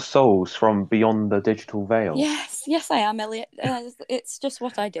into our souls from beyond the digital veil? Yes, I am, Elliot. It's just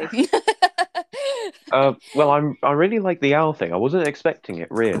what I do. Well, I really like the owl thing. I wasn't expecting it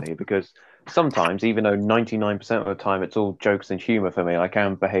really because sometimes, even though 99% of the time it's all jokes and humor for me, I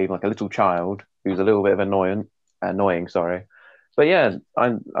can behave like a little child who's a little bit of annoying, sorry. But yeah,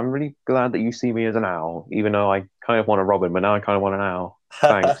 I'm really glad that you see me as an owl, even though I kind of want a robin, but now I kind of want an owl.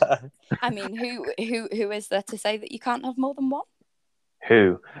 Thanks. I mean, who is there to say that you can't have more than one?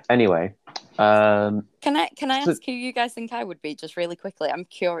 Who? Anyway, Can I So- ask who you guys think I would be just really quickly? I'm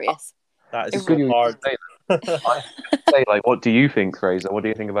curious. That It's is good so you hard. say like, what do you think, Fraser? What do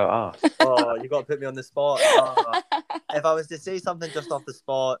you think about us? Oh, you got to put me on the spot. If I was to say something just off the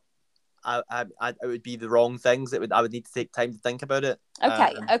spot, it would be the wrong things. I would need to take time to think about it.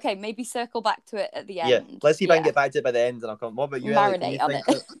 Okay, maybe circle back to it at the Yeah, end. let's see if I can get back to it by the end, and I'll come. What about you, Elliot? Can you Marinate on think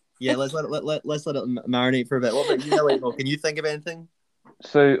it. Yeah, let's let it marinate for a bit. What about you, Elliot? Can you think of anything?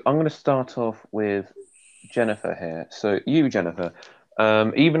 So I'm going to start off with Jennifer here. So you, Jennifer,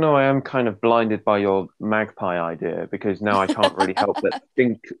 even though I am kind of blinded by your magpie idea, because now I can't really help but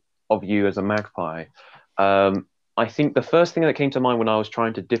think of you as a magpie, I think the first thing that came to mind when I was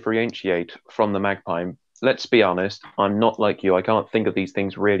trying to differentiate from the magpie, let's be honest, I'm not like you. I can't think of these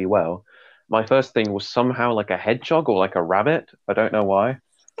things really well. My first thing was somehow like a hedgehog or like a rabbit. I don't know why.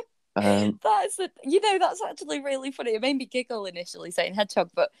 That's actually really funny. It made me giggle initially saying hedgehog,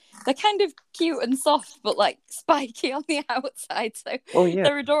 but they're kind of cute and soft, but like spiky on the outside. So Oh yeah.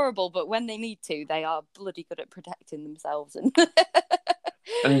 they're adorable, but when they need to, they are bloody good at protecting themselves.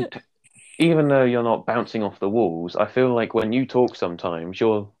 And even though you're not bouncing off the walls, I feel like when you talk sometimes,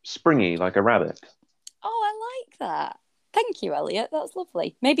 you're springy like a rabbit. Oh, I like that. Thank you, Elliot. That's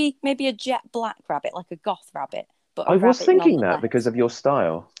lovely. Maybe a jet black rabbit, like a goth rabbit. But a I was rabbit thinking that nonetheless. because of your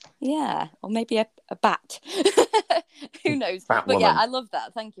style. Yeah, or maybe a bat. Who knows? Bat But yeah, woman. I love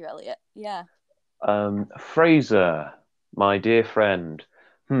that. Thank you, Elliot. Yeah. Fraser, my dear friend.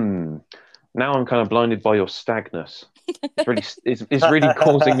 Now I'm kind of blinded by your stagness. It's really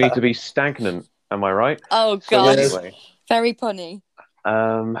causing me to be stagnant. Am I right? Oh So gosh, anyway, very punny.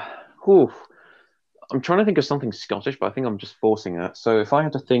 whew, I'm trying to think of something Scottish, but I think I'm just forcing that. So if I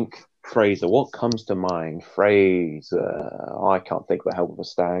had to think Fraser, what comes to mind? Fraser. I can't think of the help of a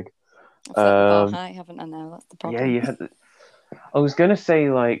stag. I've set the bar high, haven't I? Now that's the problem. Yeah, you had. I was gonna say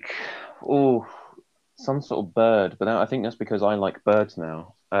like, some sort of bird, but I think that's because I like birds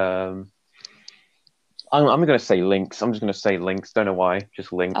now. I'm gonna say lynx. I'm just gonna say lynx. Don't know why,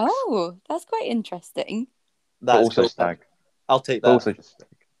 just lynx. Oh, that's quite interesting. But That's also cool. stag. I'll take But that. also just stag.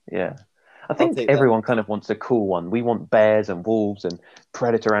 Yeah. I think take that. everyone kind of wants a cool one. We want bears and wolves and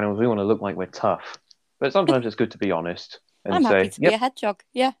predator animals. We want to look like we're tough. But sometimes it's good to be honest and I'm say, happy to be a hedgehog.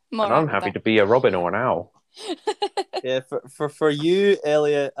 Yeah, and I'm happy to be a robin or an owl. Yeah, for you,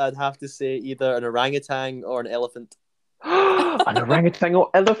 Elliot, I'd have to say either an orangutan or an elephant. An orangutan or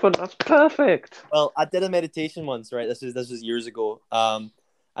elephant. That's perfect. Well, I did a meditation once, right? This was years ago. And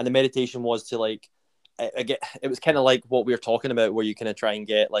the meditation was to like, it was kind of like what we were talking about, where you kind of try and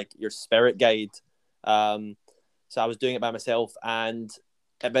get like your spirit guide. So I was doing it by myself, and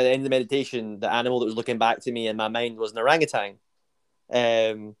by the end of the meditation, the animal that was looking back to me in my mind was an orangutan,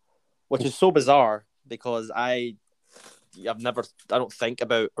 which is so bizarre because I don't think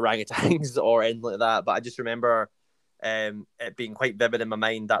about orangutans or anything like that, but I just remember it being quite vivid in my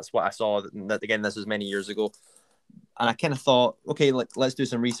mind. That's what I saw. That again, this was many years ago, and I kind of thought, okay, let's do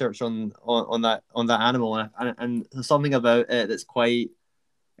some research on that animal, and there's something about it that's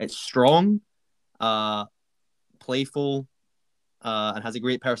it's strong, playful, and has a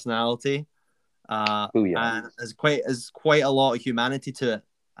great personality, Yeah. and has quite a lot of humanity to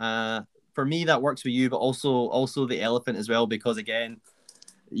it. For me, that works with you, but also the elephant as well, because again,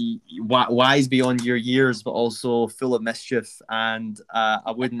 wise beyond your years, but also full of mischief, and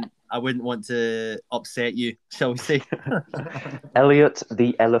I wouldn't want to upset you, shall we say? Elliot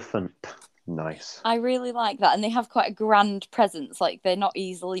the elephant. Nice. I really like that, and they have quite a grand presence. Like they're not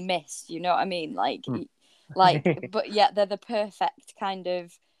easily missed. You know what I mean? But yeah, they're the perfect kind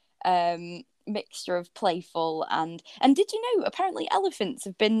of mixture of playful and did you know apparently elephants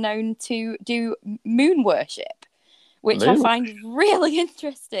have been known to do moon worship, which I find really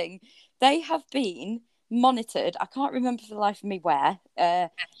interesting. They have been monitored. I can't remember for the life of me where,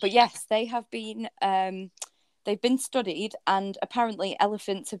 but yes, they have been. They've been studied, and apparently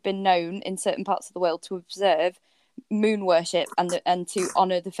elephants have been known in certain parts of the world to observe moon worship and to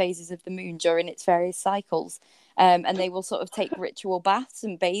honour the phases of the moon during its various cycles. And they will sort of take ritual baths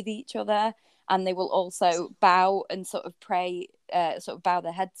and bathe each other, and they will also bow and sort of pray, sort of bow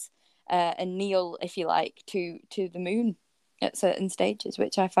their heads and kneel, if you like, to the moon. at certain stages,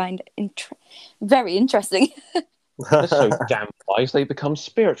 which I find very interesting. They're so damn wise, they become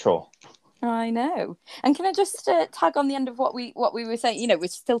spiritual. I know. And can I just tag on the end of what we were saying? You know, we're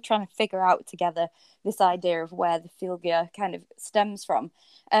still trying to figure out together this idea of where the Fylgja kind of stems from.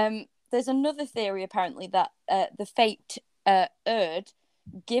 There's another theory apparently that the fate Urd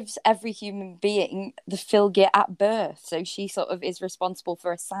gives every human being the Fylgja at birth, so she sort of is responsible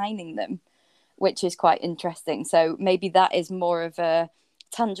for assigning them, which is quite interesting. So maybe that is more of a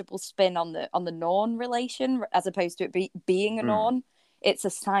tangible spin on the Norn relation as opposed to it being a Norn. It's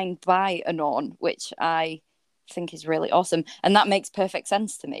assigned by a Norn, which I think is really awesome. And that makes perfect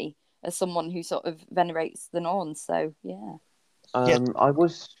sense to me as someone who sort of venerates the Norns. So, yeah.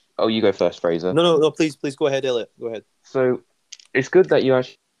 Oh, you go first, Fraser. No, please go ahead, Elliot. Go ahead. So, it's good that you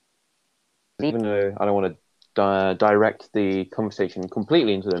actually, even though I don't want to direct the conversation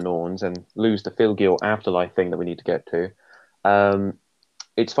completely into the Norns and lose the Fylgja afterlife thing that we need to get to,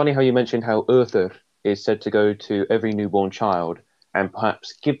 it's funny how you mentioned how Urthur is said to go to every newborn child and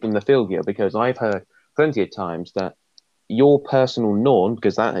perhaps give them the Fylgja, because I've heard plenty of times that your personal Norn,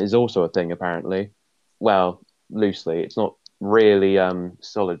 because that is also a thing apparently, well, loosely, it's not really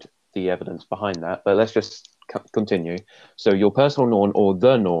solid, the evidence behind that, but let's just continue. So your personal Norn, or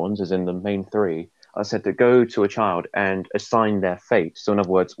the Norns, as in the main three, are said to go to a child and assign their fate. So in other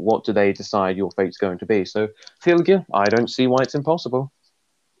words, what do they decide your fate's going to be? So Fylgja, I don't see why it's impossible.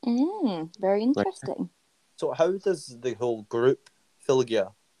 Very interesting. So how does the whole group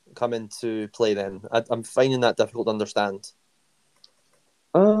Fylgja come into play then? I'm finding that difficult to understand.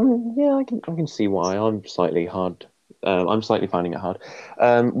 Yeah, I can see why. I'm slightly finding it hard.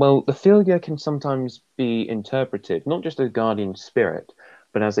 Well, the Fylgja can sometimes be interpreted not just as a guardian spirit,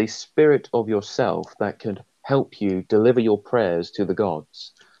 but as a spirit of yourself that could help you deliver your prayers to the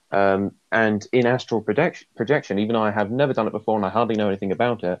gods. And in astral projection, even though I have never done it before and I hardly know anything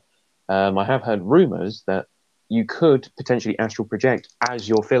about it, I have heard rumors that you could potentially astral project as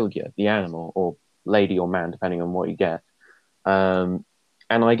your Fylgja, the animal, or lady or man, depending on what you get. And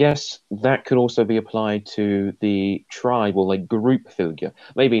I guess that could also be applied to the tribe or like group Fylgja.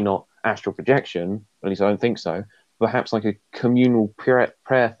 Maybe not astral projection, at least I don't think so. Perhaps like a communal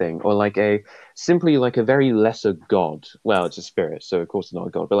prayer thing, or like simply like a very lesser god. Well, it's a spirit, so of course it's not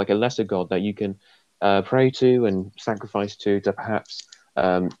a god, but like a lesser god that you can pray to and sacrifice to perhaps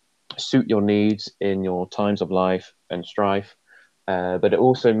suit your needs in your times of life and strife. But it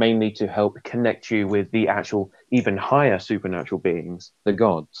also mainly to help connect you with the actual, even higher supernatural beings, the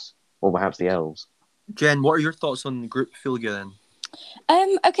gods, or perhaps the elves. Jen, what are your thoughts on group Fylgja then?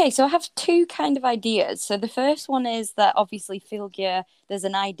 Okay, so I have two kind of ideas. So the first one is that obviously Fylgja, there's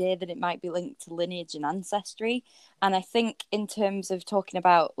an idea that it might be linked to lineage and ancestry. And I think in terms of talking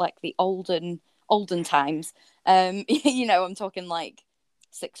about like the olden times, you know, I'm talking like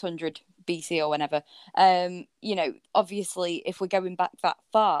 600 BC or whenever, you know, obviously if we're going back that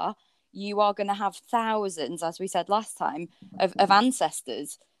far, you are going to have thousands, as we said last time, of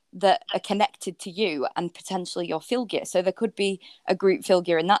ancestors that are connected to you and potentially your Fylgja. So there could be a group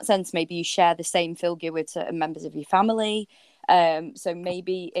Fylgja in that sense. Maybe you share the same Fylgja with certain members of your family. So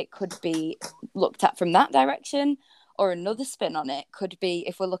maybe it could be looked at from that direction, or another spin on it could be,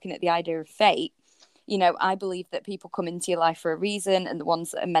 if we're looking at the idea of fate, you know, I believe that people come into your life for a reason, and the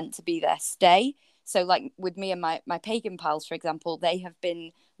ones that are meant to be there stay. So like with me and my pagan pals, for example, they have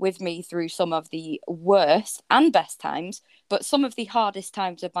been with me through some of the worst and best times, but some of the hardest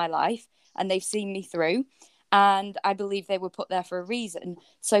times of my life, and they've seen me through. And I believe they were put there for a reason.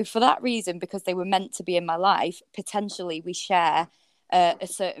 So for that reason, because they were meant to be in my life, potentially we share a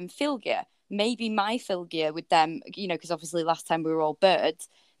certain Fylgja. Maybe my Fylgja with them, you know, because obviously last time we were all birds,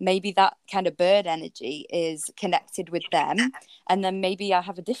 maybe that kind of bird energy is connected with them. And then maybe I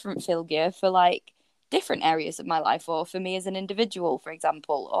have a different Fylgja for like different areas of my life, or for me as an individual, for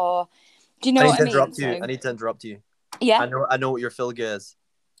example. Or do you know what I mean? I need to interrupt you. Yeah. I know what your Fylgja is.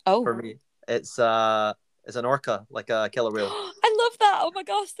 Oh. For me, it's an orca, like a killer whale. I love that. Oh my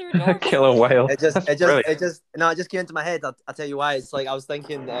gosh, they're adorable. Killer whale. It just came into my head. I'll tell you why. It's like I was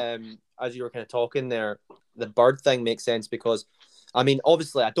thinking, as you were kind of talking there, the bird thing makes sense because, I mean,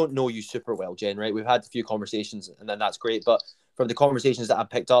 obviously I don't know you super well, Jen, right? We've had a few conversations and then that's great. But from the conversations that I've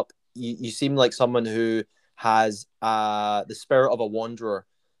picked up, you seem like someone who has the spirit of a wanderer,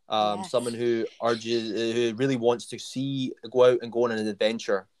 Yes. someone who really wants to go out and go on an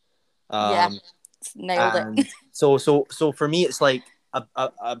adventure. Nailed it. So for me, it's like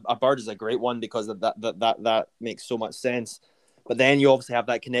a bird is a great one because of that makes so much sense. But then you obviously have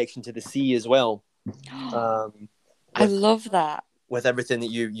that connection to the sea as well. I love that. with everything that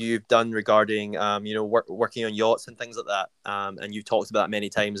you've done regarding working on yachts and things like that, and you've talked about that many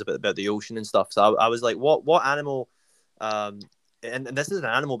times about the ocean and stuff. So I was like, what animal, and this is an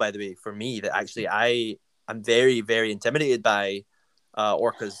animal, by the way, for me, that actually I'm very, very intimidated by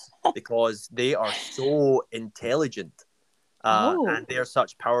orcas, because they are so intelligent, and they are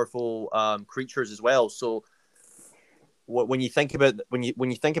such powerful creatures as well. So when you think about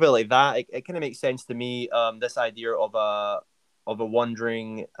it like that, it kind of makes sense to me. This idea of a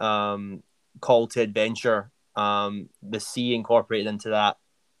wandering call to adventure, the sea incorporated into that,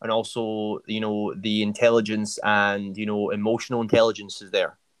 and also the intelligence and emotional intelligence is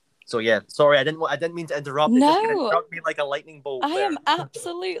there. So yeah, sorry, I didn't mean to interrupt. No. It just kinda struck me like a lightning bolt. I am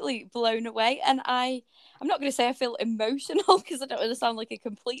absolutely blown away, and I'm not going to say I feel emotional, because I don't want to sound like a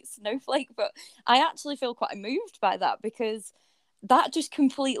complete snowflake, but I actually feel quite moved by that, because that just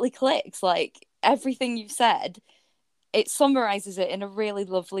completely clicks. Like, everything you've said, it summarizes it in a really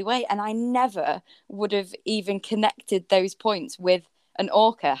lovely way, and I never would have even connected those points with an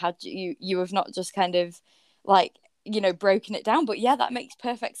orca had you have not just kind of like broken it down. But yeah, that makes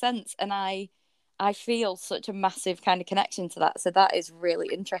perfect sense, and I feel such a massive kind of connection to that. So that is really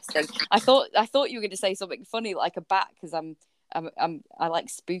interesting. I thought you were going to say something funny like a bat, because I like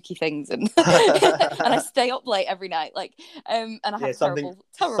spooky things, and and I stay up late every night, like and I have terrible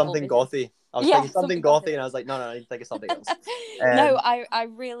something vision. gothy. I was thinking something gothy, and I was like, no, I need to think of something else. No, I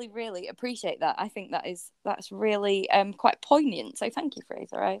really, really appreciate that. I think that's really quite poignant. So thank you,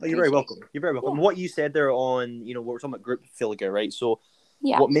 Fraser. You're very welcome. You're very welcome. Yeah. What you said there on, we're talking about group filiga, right? So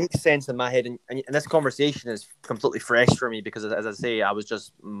yeah, what makes sense in my head, and this conversation is completely fresh for me, because as I say, I was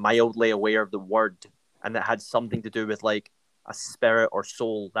just mildly aware of the word, and it had something to do with like a spirit or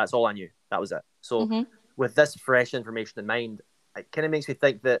soul. That's all I knew. That was it. So with this fresh information in mind, it kind of makes me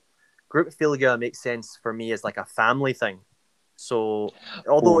think that group philia makes sense for me as like a family thing. So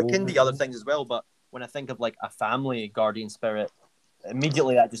although it can be other things as well, but when I think of like a family guardian spirit,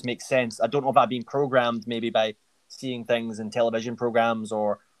 immediately that just makes sense. I don't know if I've been programmed maybe by seeing things in television programs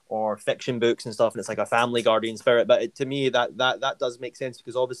or fiction books and stuff, and it's like a family guardian spirit. But to me, that does make sense,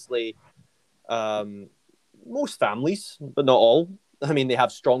 because obviously most families, but not all, I mean, they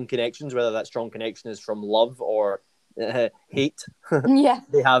have strong connections, whether that strong connection is from love or hate. yeah.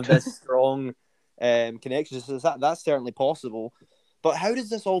 They have this strong connection. So that's certainly possible. But how does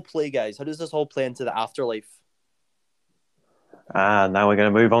this all play, guys? How does this all play into the afterlife? Now we're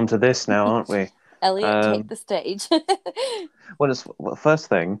going to move on to this now, aren't we? Elliot, take the stage. Well, first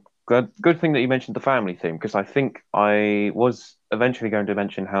thing, good thing that you mentioned the family theme, because I think I was eventually going to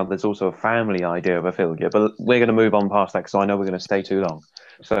mention how there's also a family idea of a philia, but we're going to move on past that, because I know we're going to stay too long.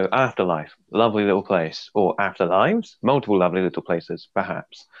 So afterlife, lovely little place, or afterlives, multiple lovely little places,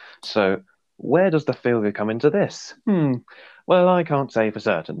 perhaps. So where does the philia come into this? Well, I can't say for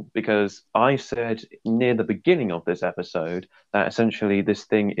certain, because I said near the beginning of this episode that essentially this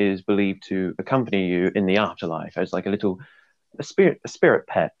thing is believed to accompany you in the afterlife as like a spirit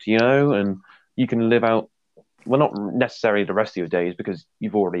pet, and you can live out, well, not necessarily the rest of your days, because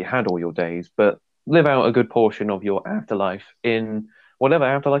you've already had all your days, but live out a good portion of your afterlife in whatever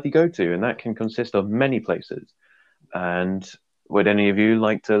afterlife you go to, and that can consist of many places. And would any of you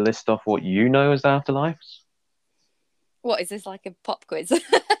like to list off what you know as afterlives? What is this, like a pop quiz?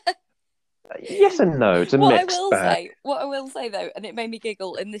 Yes and no. It's a mixed bag. What I will say though, and it made me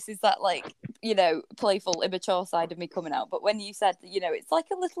giggle, and this is that like playful, immature side of me coming out. But when you said it's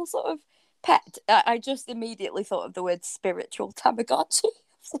like a little sort of pet, I just immediately thought of the word spiritual Tamagotchi.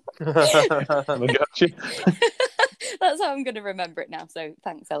 Tamagotchi. That's how I'm going to remember it now. So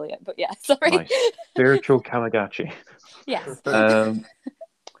thanks, Elliot. But yeah, sorry. Nice. Spiritual Tamagotchi. Yes.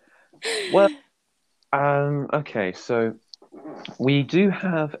 Okay, so we do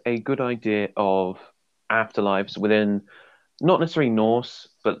have a good idea of afterlives within, not necessarily Norse,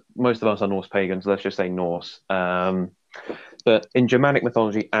 but most of us are Norse pagans, let's just say Norse, but in Germanic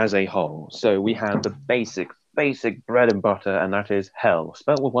mythology as a whole. So we have the basic bread and butter, and that is hell,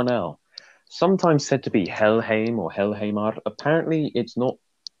 spelled with one L. Sometimes said to be Helheim or Helheimar. Apparently it's not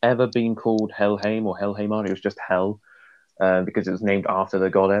ever been called Helheim or Helheimar, it was just Hell. Because it was named after the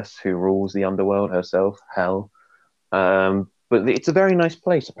goddess who rules the underworld herself, Hel. But it's a very nice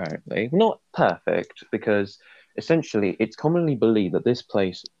place, apparently. Not perfect, because essentially it's commonly believed that this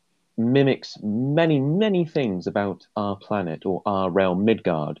place mimics many, many things about our planet or our realm,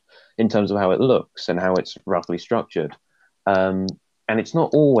 Midgard, in terms of how it looks and how it's roughly structured. And it's not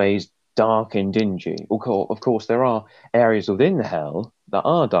always dark and dingy. Of course, there are areas within Hell that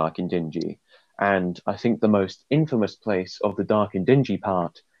are dark and dingy. And I think the most infamous place of the dark and dingy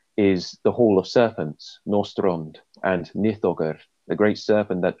part is the Hall of Serpents, Nostrand, and Nithogr, the great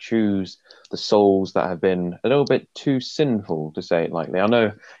serpent that chews the souls that have been a little bit too sinful, to say it lightly. I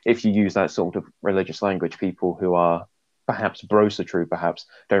know if you use that sort of religious language, people who are perhaps brosatru, perhaps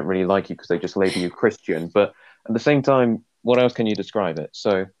don't really like you because they just label you Christian. But at the same time, what else can you describe it?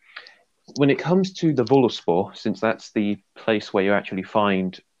 So when it comes to the Volospor, since that's the place where you actually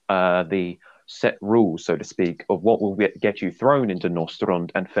find the set rules, so to speak, of what will get you thrown into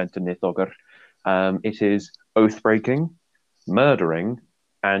Nostrand and Fentonithogr, it is oath breaking, murdering,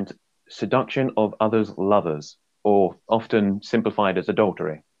 and seduction of others' lovers, or often simplified as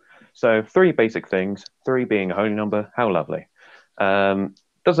adultery. So 3 basic things, 3 being a holy number. How lovely.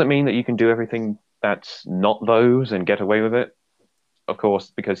 Doesn't mean that you can do everything that's not those and get away with it, of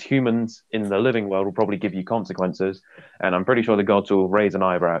course, because humans in the living world will probably give you consequences, and I'm pretty sure the gods will raise an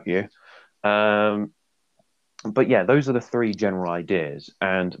eyebrow at you. But yeah, those are the 3 general ideas.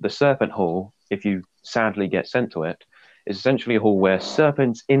 And the Serpent Hall, if you sadly get sent to it, is essentially a hall where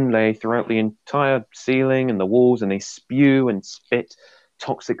serpents inlay throughout the entire ceiling and the walls, and they spew and spit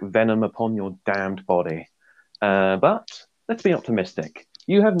toxic venom upon your damned body. But let's be optimistic.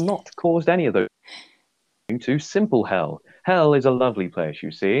 You have not caused any of those to simple hell. Hell is a lovely place,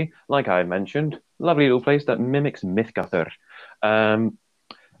 you see. Like I mentioned, lovely little place that mimics Mythgather.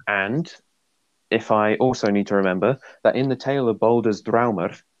 And if I also need to remember that in the tale of Baldur's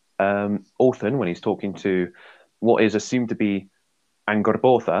Draumr, Orthan, when he's talking to what is assumed to be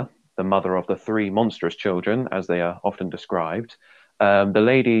Angurbotha, the mother of the 3 monstrous children, as they are often described, the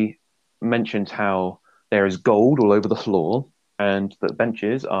lady mentions how there is gold all over the floor and that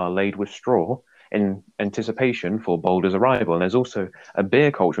benches are laid with straw in anticipation for Baldur's arrival. And there's also a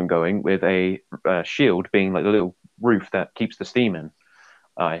beer cauldron going with a shield being like the little roof that keeps the steam in.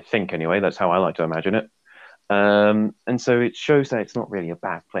 I think, anyway, that's how I like to imagine it. And so it shows that it's not really a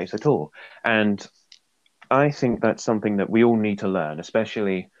bad place at all. And I think that's something that we all need to learn,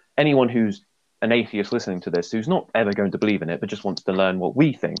 especially anyone who's an atheist listening to this, who's not ever going to believe in it, but just wants to learn what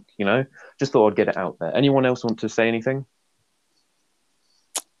we think, you know? Just thought I'd get it out there. Anyone else want to say anything?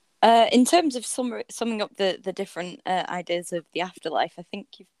 In terms of summing up the different ideas of the afterlife, I think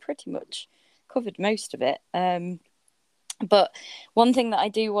you've pretty much covered most of it. But one thing that I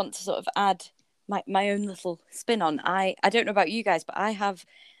do want to sort of add my own little spin on, I don't know about you guys, but I have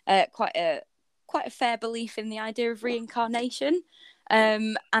quite a fair belief in the idea of reincarnation.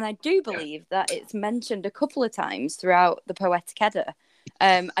 And I do believe that it's mentioned a couple of times throughout the Poetic Edda.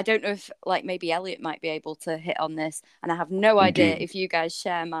 I don't know if maybe Elliot might be able to hit on this, and I have no idea if you guys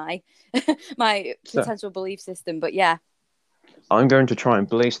share my my potential belief system, but yeah. I'm going to try and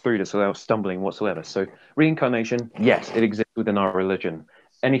blaze through this without stumbling whatsoever. So reincarnation, yes, it exists within our religion.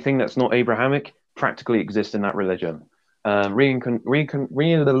 Anything that's not Abrahamic practically exists in that religion. Reincarnation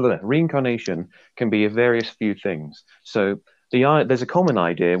can be a various few things. So there's a common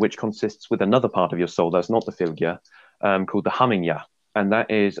idea which consists with another part of your soul that's not the Fylgja, called the Hamingja. And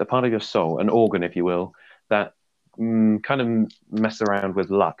that is a part of your soul, an organ, if you will, that kind of mess around with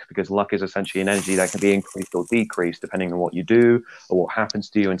luck, because luck is essentially an energy that can be increased or decreased depending on what you do or what happens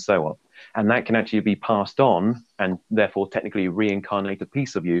to you and so on. And that can actually be passed on and therefore technically reincarnate a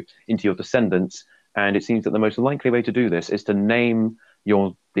piece of you into your descendants. And it seems that the most likely way to do this is to name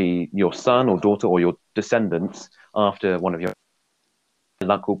your son or daughter or your descendants after one of your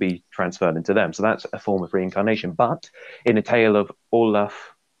luck will be transferred into them. So that's a form of reincarnation. But in a tale of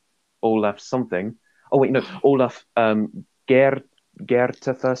Olaf something, Olaf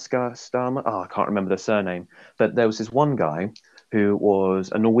Gertathurskastama. I can't remember the surname. But there was this one guy who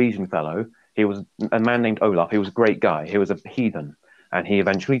was a Norwegian fellow. He was a man named Olaf. He was a great guy. He was a heathen. And he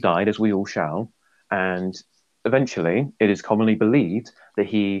eventually died, as we all shall. And eventually, it is commonly believed that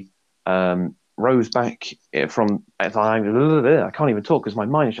he rose back from... I can't even talk because my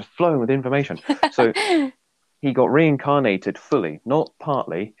mind is just flowing with information. So he got reincarnated fully, not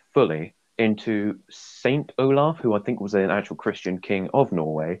partly, fully, into Saint Olaf, who I think was an actual Christian king of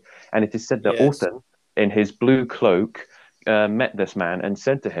Norway. And it is said that Orthan, in his blue cloak, met this man and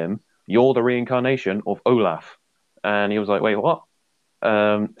said to him, "You're the reincarnation of Olaf." And he was like, "Wait, what?"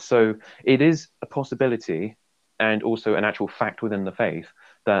 So it is a possibility and also an actual fact within the faith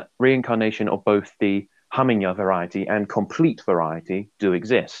that reincarnation of both the Hamingja variety and complete variety do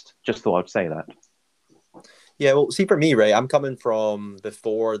exist. Just thought I'd say that. Yeah, well, see, for me, right, I'm coming from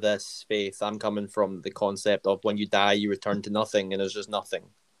before this faith. I'm coming from the concept of when you die, you return to nothing, and there's just nothing,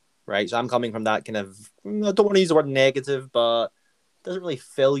 right? So I'm coming from that kind of, I don't want to use the word negative, but it doesn't really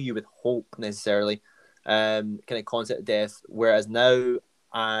fill you with hope necessarily, kind of concept of death. Whereas now,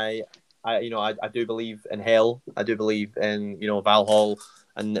 I do believe in hell. I do believe in, Valhalla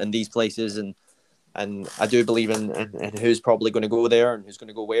and these places, and and I do believe in who's probably going to go there and who's going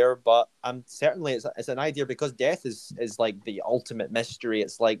to go where. But I'm certainly it's an idea because death is like the ultimate mystery.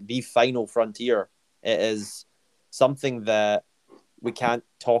 It's like the final frontier. It is something that we can't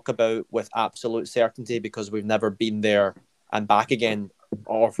talk about with absolute certainty because we've never been there and back again,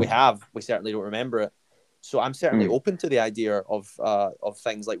 or if we have, we certainly don't remember it. So I'm certainly open to the idea of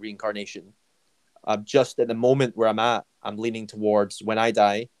things like reincarnation. Just at the moment where I'm at, I'm leaning towards when I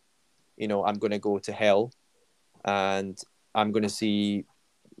die, I'm going to go to hell, and I'm going to see,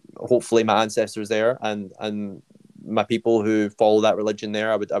 hopefully, my ancestors there and my people who follow that religion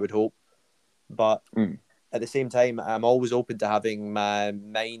there. I would hope, but at the same time, I'm always open to having my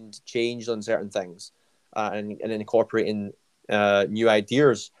mind changed on certain things, and incorporating new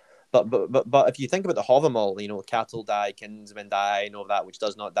ideas. But if you think about the Havamal, cattle die, kinsmen die, and all that which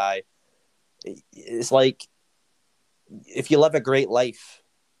does not die. It's like if you live a great life,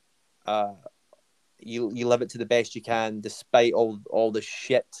 you live it to the best you can, despite all the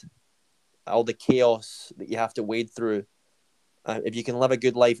shit, all the chaos that you have to wade through. If you can live a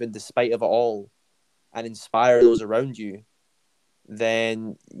good life in despite of it all, and inspire those around you,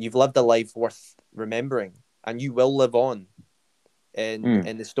 then you've lived a life worth remembering, and you will live on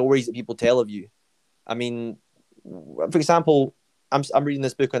in the stories that people tell of you. I mean, for example, I'm reading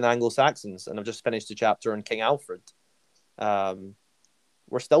this book on the Anglo-Saxons, and I've just finished a chapter on King Alfred.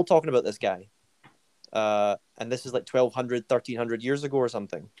 We're still talking about this guy, and this is like 1,200, 1,300 years ago or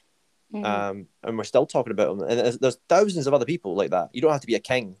something. And we're still talking about him. And there's thousands of other people like that. You don't have to be a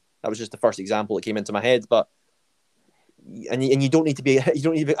king. That was just the first example that came into my head. But and you don't need to be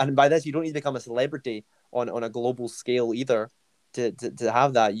and by this you don't need to become a celebrity on a global scale either to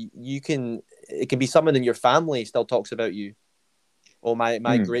have that. It can be someone in your family still talks about you. Oh,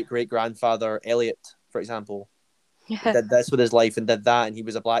 my great grandfather Elliot, for example, did this with his life and did that, and he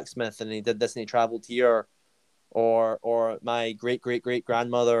was a blacksmith and he did this and he traveled here. Or my great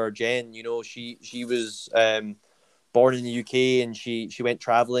grandmother Jen, she was born in the UK and she went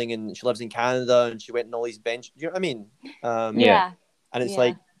traveling and she lives in Canada and she went in all these bench. You know what I mean? Yeah. And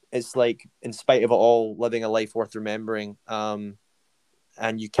it's like in spite of it all, living a life worth remembering.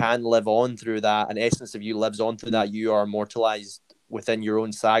 And you can live on through that. An essence of you lives on through that. You are immortalized within your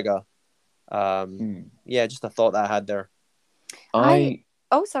own saga. Yeah, just a thought that I had there.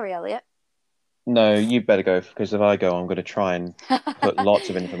 Oh, sorry, Elliot. No, you better go, because if I go, I'm going to try and put lots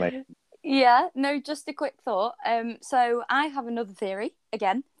of information. Yeah, no, just a quick thought. So I have another theory,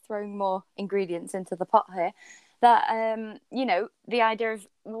 again, throwing more ingredients into the pot here, that, the idea of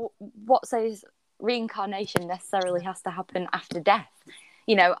what says reincarnation necessarily has to happen after death.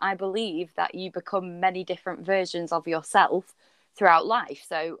 I believe that you become many different versions of yourself throughout life.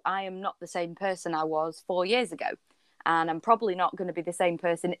 So I am not the same person I was 4 years ago. And I'm probably not going to be the same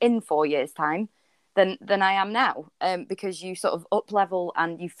person in 4 years' time than I am now, because you sort of up level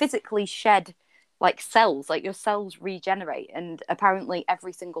and you physically shed like cells, like your cells regenerate, and apparently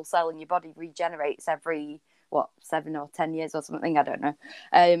every single cell in your body regenerates every 7 or 10 years or something, I don't know.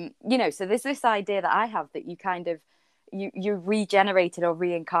 So there's this idea that I have that you kind of you regenerated or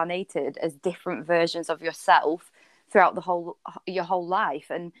reincarnated as different versions of yourself throughout your whole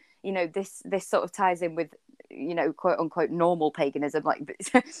life. And this sort of ties in with quote unquote normal paganism, like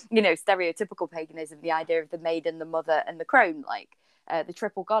stereotypical paganism, the idea of the maiden, the mother, and the crone, like the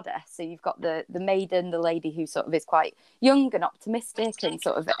triple goddess. So you've got the maiden, the lady who sort of is quite young and optimistic and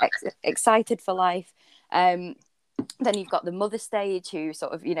sort of excited for life. Then you've got the mother stage, who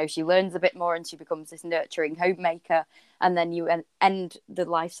sort of she learns a bit more and she becomes this nurturing homemaker. And then you end the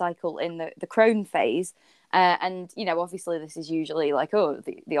life cycle in the crone phase. And obviously this is usually like,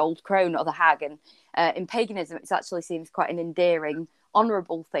 the old crone or the hag, and in paganism it actually seems quite an endearing,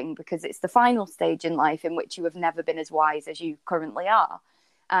 honourable thing, because it's the final stage in life in which you have never been as wise as you currently are.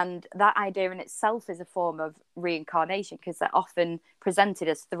 And that idea in itself is a form of reincarnation, because they're often presented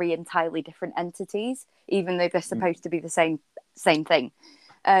as three entirely different entities, even though they're supposed to be the same thing.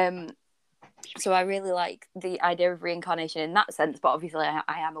 So I really like the idea of reincarnation in that sense, but obviously I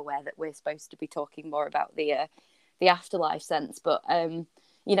am aware that we're supposed to be talking more about the afterlife sense. But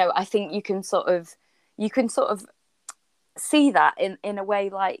I think you can sort of see that in a way,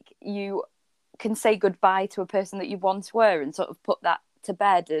 like you can say goodbye to a person that you once were and sort of put that to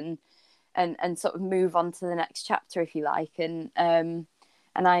bed and sort of move on to the next chapter, if you like. And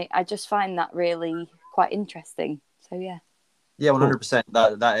I just find that really quite interesting. So yeah. Yeah, 100%.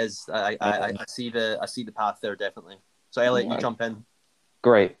 That is, I see the path there, definitely. So Elliot, you jump in.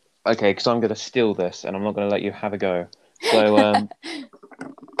 Great. Okay, because I'm going to steal this, and I'm not going to let you have a go. So,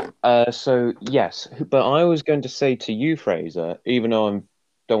 so yes, but I was going to say to you, Fraser, even though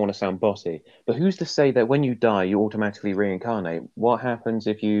I don't want to sound bossy, but who's to say that when you die, you automatically reincarnate? What happens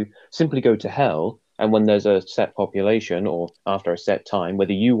if you simply go to hell, and when there's a set population or after a set time,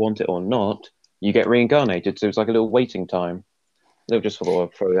 whether you want it or not, you get reincarnated? So it's like a little waiting time. They'll just sort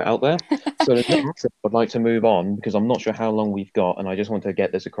of throw that out there. So the next thing I'd like to move on, because I'm not sure how long we've got, and I just want to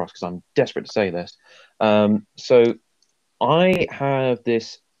get this across because I'm desperate to say this. So I have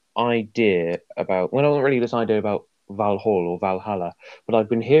this idea about, well, not really this idea about Valhalla or Valhalla, but I've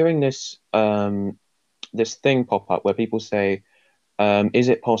been hearing this thing pop up where people say, is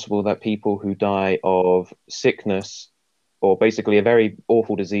it possible that people who die of sickness or basically a very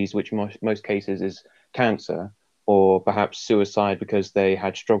awful disease, which most cases is cancer, or perhaps suicide because they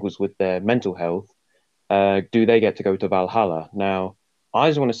had struggles with their mental health, do they get to go to Valhalla? Now, I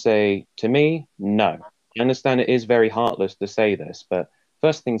just want to say, to me, no. I understand it is very heartless to say this, but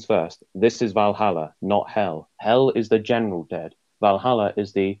first things first, this is Valhalla, not hell. Hell is the general dead. Valhalla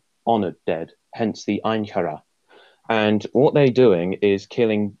is the honored dead, hence the Einherjar. And what they're doing is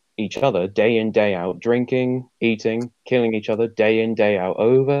killing each other day in, day out, drinking, eating, killing each other day in, day out,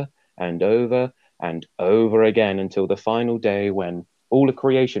 over and over and over again until the final day when all of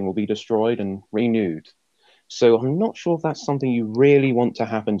creation will be destroyed and renewed. So I'm not sure if that's something you really want to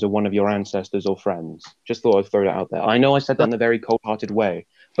happen to one of your ancestors or friends. Just thought I'd throw that out there. I know I said that in a very cold-hearted way,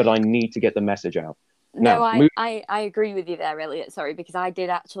 but I need to get the message out. No, Now, I agree with you there, Elliot. Sorry, because I did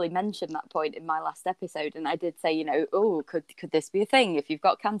actually mention that point in my last episode, and I did say, oh, could this be a thing? If you've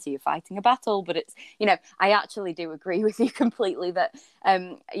got cancer, you're fighting a battle. But it's, I actually do agree with you completely that,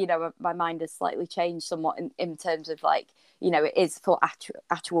 my mind has slightly changed somewhat in terms of like, it is for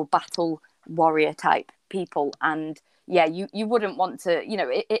actual battle warrior type people, and yeah, you wouldn't want to,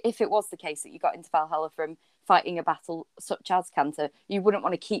 if it was the case that you got into Valhalla from fighting a battle such as cancer, you wouldn't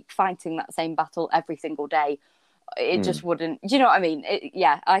want to keep fighting that same battle every single day. It just wouldn't. Do you know what I mean?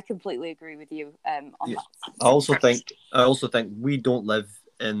 I completely agree with you on that. I also think we don't live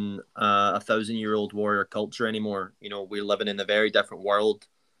in a 1,000-year-old warrior culture anymore. We're living in a very different world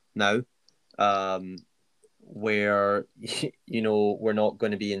now, where we're not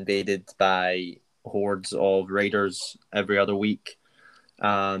going to be invaded by hordes of raiders every other week.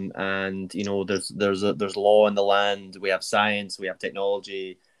 And there's law in the land. We have science, we have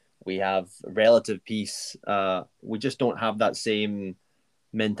technology, we have relative peace. We just don't have that same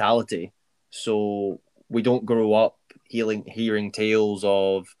mentality. So we don't grow up hearing tales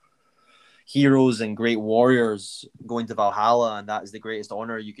of heroes and great warriors going to Valhalla, and that is the greatest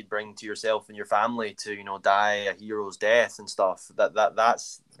honor you could bring to yourself and your family, to die a hero's death and stuff.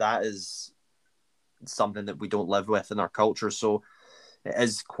 That is something that we don't live with in our culture. So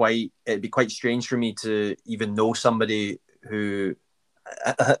it'd be quite strange for me to even know somebody who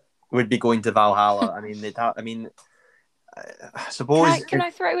would be going to Valhalla. I suppose. Can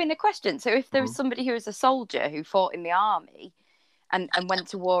I throw in a question? So if there was somebody who was a soldier who fought in the army and went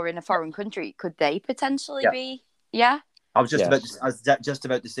to war in a foreign country, could they potentially be? Yeah. I was just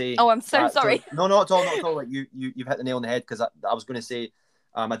about to say. Oh, I'm so sorry. No, not at all. Not at all. Like you've hit the nail on the head, because I was going to say,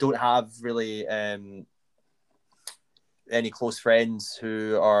 I don't have really any close friends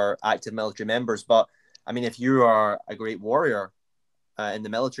who are active military members, but if you are a great warrior in the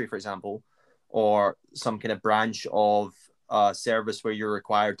military, for example, or some kind of branch of service where you're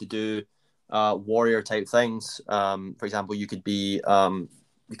required to do warrior type things, for example, you could even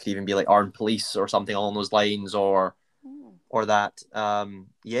be like armed police or something along those lines, or that, then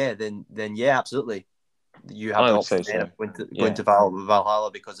absolutely, you have the option of going to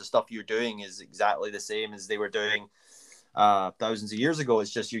Valhalla, because the stuff you're doing is exactly the same as they were doing thousands of years ago.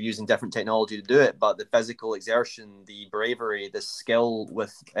 It's just you're using different technology to do it, but the physical exertion, the bravery, the skill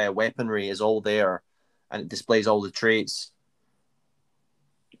with weaponry is all there, and it displays all the traits.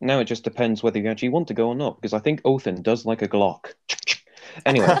 Now it just depends whether you actually want to go or not, because I think Othin does like a Glock.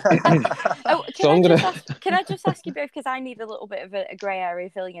 Anyway. Can I just ask you both, because I need a little bit of a grey area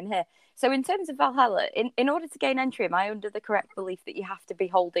filling in here. So in terms of Valhalla, in order to gain entry, am I under the correct belief that you have to be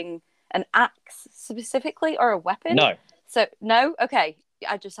holding an axe specifically, or a weapon? No. So no? Okay.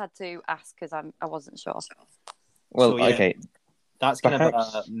 I just had to ask because I wasn't sure. Well, okay. That's kind of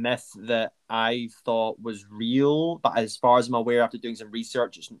a myth that I thought was real, but as far as I'm aware, after doing some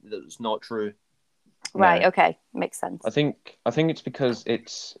research, it's not true. Right. Okay. Makes sense. I think it's because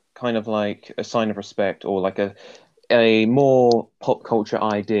it's kind of like a sign of respect, or like a more pop culture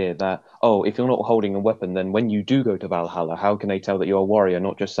idea that, if you're not holding a weapon, then when you do go to Valhalla, how can they tell that you're a warrior,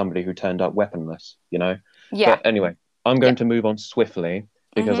 not just somebody who turned up weaponless, Yeah. But anyway, I'm going to move on swiftly,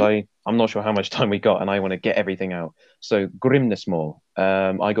 because I'm not sure how much time we got, and I want to get everything out. So Grimnismal.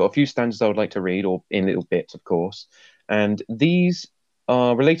 I got a few stanzas I would like to read, or in little bits, of course. And these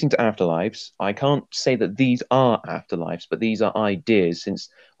are relating to afterlives. I can't say that these are afterlives, but these are ideas since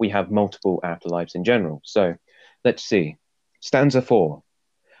we have multiple afterlives in general. So let's see. Stanza 4.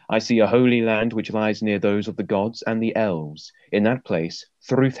 I see a holy land which lies near those of the gods and the elves. In that place,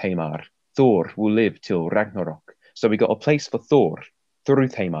 Thrúthheimar, Thor will live till Ragnarok. So we got a place for Thor,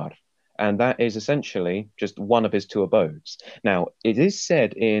 Thrúthheimar, and that is essentially just one of his two abodes. Now, it is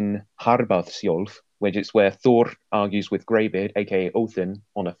said in Harbathsjolf, which is where Thor argues with Greybeard, aka Othin,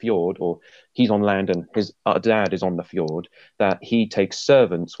 on a fjord, or he's on land and his dad is on the fjord, that he takes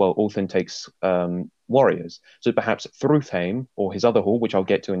servants while Othin takes warriors. So perhaps Thrúthheim, or his other hall, which I'll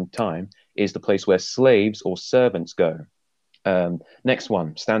get to in time, is the place where slaves or servants go. Next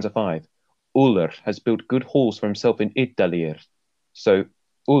one, stanza 5. Ullr has built good halls for himself in Idalir. So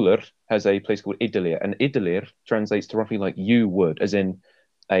Ullr has a place called Idalir, and Idalir translates to roughly like yew wood, as in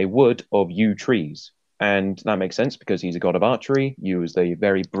a wood of yew trees. And that makes sense because he's a god of archery. Yew is a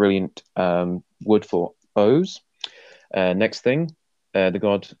very brilliant wood for bows. Next thing, the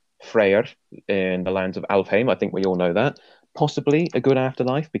god Freyr in the lands of Alfheim. I think we all know that. Possibly a good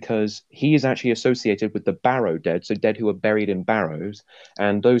afterlife because he is actually associated with the barrow dead, so dead who are buried in barrows.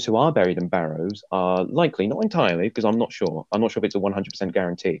 And those who are buried in barrows are likely, not entirely, because I'm not sure. I'm not sure if it's a 100%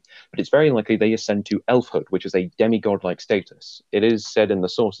 guarantee, but it's very likely they ascend to elfhood, which is a demigod-like status. It is said in the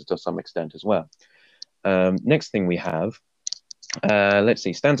sources to some extent as well. Next thing we have, let's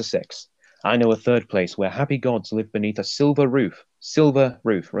see, stanza 6. I know a third place where happy gods live beneath a silver roof. Silver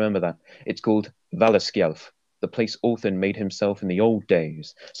roof, remember that. It's called Valaskjelf, the place Othin made himself in the old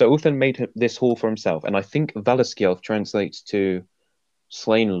days. So Othin made this hall for himself, and I think Valaskjelf translates to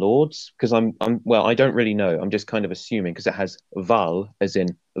slain lords, because well, I don't really know. I'm just kind of assuming because it has Val as in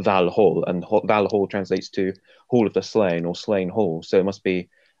Val Hall, and Val Hall translates to Hall of the Slain or Slain Hall. So it must be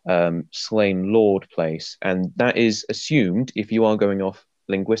slain lord place, and that is assumed, if you are going off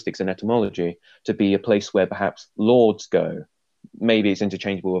linguistics and etymology, to be a place where perhaps lords go. Maybe it's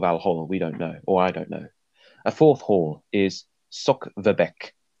interchangeable with Valhalla, we don't know, or I don't know. A fourth hall is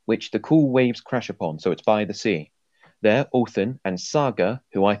Sokkvabekk, which the cool waves crash upon, so it's by the sea. There, Othin and Saga,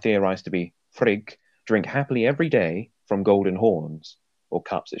 who I theorize to be Frigg, drink happily every day from golden horns, or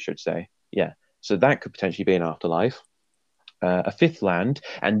cups, it should say. Yeah, so that could potentially be an afterlife. A fifth land,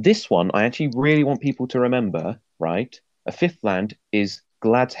 and this one I actually really want people to remember, right? A fifth land is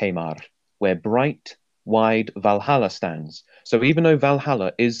Gladheimar, where bright, wide Valhalla stands. So even though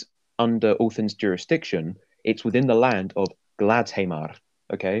Valhalla is under Othin's jurisdiction, it's within the land of Gladheimar,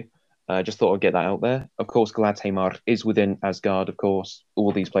 okay? Just thought I'd get that out there. Of course, Gladheimar is within Asgard, of course.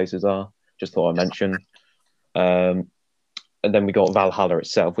 All these places are. Just thought I'd mention. And then we got Valhalla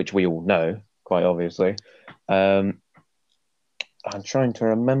itself, which we all know, quite obviously. I'm trying to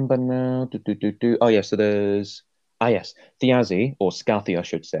remember now. Oh, yeah, so there's... yes, Thiazi, or Skathi, I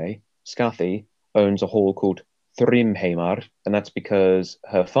should say. Skathi owns a hall called Thrymheimar, and that's because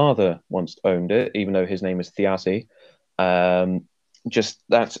her father once owned it, even though his name is Thiazi. Just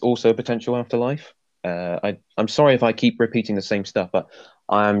that's also a potential afterlife. I'm sorry if I keep repeating the same stuff, but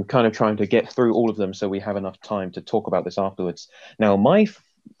I'm kind of trying to get through all of them so we have enough time to talk about this afterwards. Now,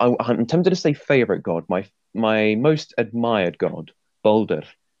 I'm tempted to say favorite god, my most admired god, Baldur.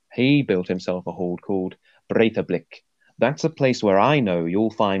 He built himself a hall called Breidablik. That's a place where I know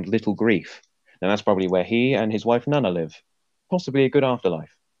you'll find little grief. And that's probably where he and his wife Nanna live. Possibly a good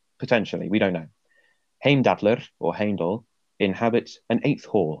afterlife. Potentially, we don't know. Heimdallr, or Heimdall, inhabits an eighth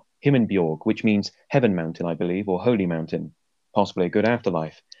hall, Himinbjorg, which means Heaven Mountain, I believe, or Holy Mountain. Possibly a good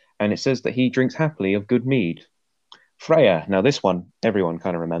afterlife. And it says that he drinks happily of good mead. Freya, now this one everyone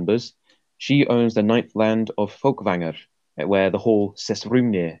kind of remembers. She owns the ninth land of Folkvanger, where the hall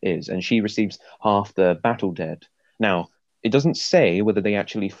Sesrumnir is, and she receives half the battle dead. Now, it doesn't say whether they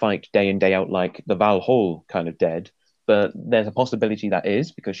actually fight day in, day out like the Valhall kind of dead, but there's a possibility that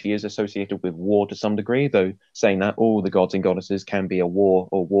is, because she is associated with war to some degree, though saying that all the gods and goddesses can be a war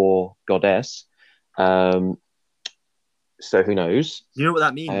or war goddess. So who knows? Do you know what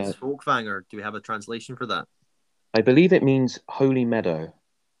that means? Folkvanger, do we have a translation for that? I believe it means holy meadow.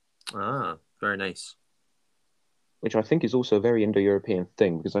 Ah, very nice. Which I think is also a very Indo-European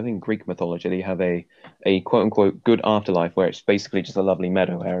thing, because I think Greek mythology, they have a quote-unquote good afterlife where it's basically just a lovely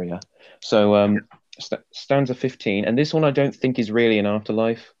meadow area. So stanza 15, and this one I don't think is really an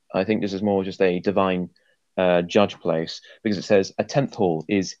afterlife. I think this is more just a divine judge place, because it says, a 10th hall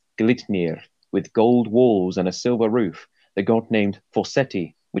is Glitnir, with gold walls and a silver roof. The god named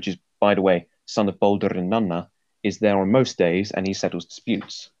Forseti, which is, by the way, son of Baldur and Nanna, is there on most days, and he settles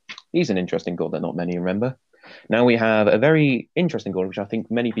disputes. He's an interesting god that not many remember. Now we have a very interesting god, which I think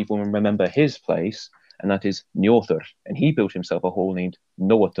many people remember his place, and that is Njothr, and he built himself a hall named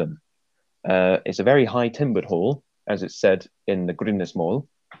Noatun. It's a very high timbered hall, as it's said in the Grimnismál.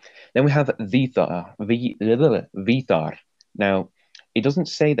 Then we have Vithar. Now, it doesn't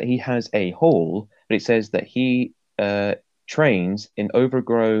say that he has a hall, but it says that he trains in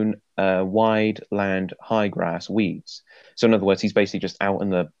overgrown, wide land, high grass weeds. So, in other words, he's basically just out in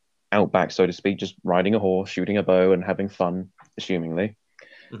the outback, so to speak, just riding a horse, shooting a bow, and having fun, assumingly.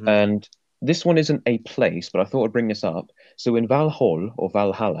 Mhm. And this one isn't a place, but I thought I'd bring this up. So, in Valhall or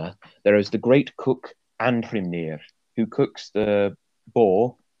Valhalla, there is the great cook Anhrimnir, who cooks the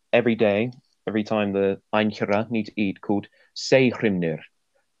boar every day, every time the Einhra need to eat, called Seyhrimnir.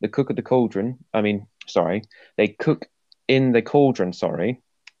 The cook at the cauldron, they cook in the cauldron,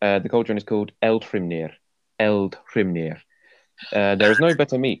 the cauldron is called Eldhrimnir. Eldhrimnir. There is no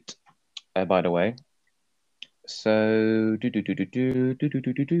better meat, by the way. So,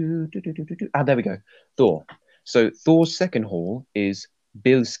 there we go. Thor. So Thor's second hall is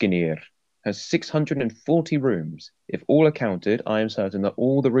Bilskirnir, has 640 rooms. If all are counted, I am certain that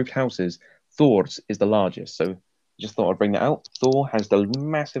all the roofed houses, Thor's is the largest. So just thought I'd bring that out. Thor has the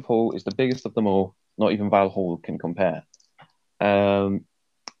massive hall, is the biggest of them all. Not even Valhall can compare. And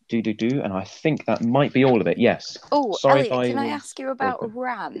I think that might be all of it. Yes. Oh, Sorry Elliot, can I ask you about Okay.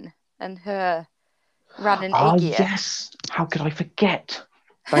 Ran and her Ran and Aegir? Yes. How could I forget?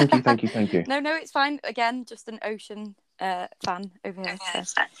 Thank you. No, it's fine. Again, just an ocean fan over here.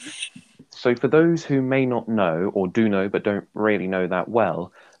 So. So for those who may not know, or do know but don't really know that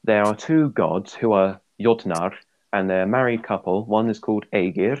well, there are two gods who are Jotnar, and they're a married couple. One is called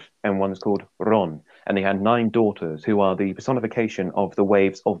Aegir, and one is called Ron. And they had 9 daughters who are the personification of the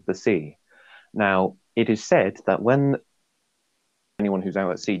waves of the sea. Now, it is said that when anyone who's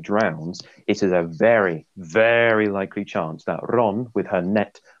out at sea drowns, it is a very, very likely chance that Ron, with her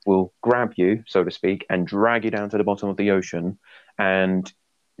net, will grab you, so to speak, and drag you down to the bottom of the ocean, and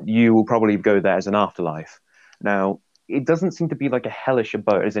you will probably go there as an afterlife. Now, it doesn't seem to be like a hellish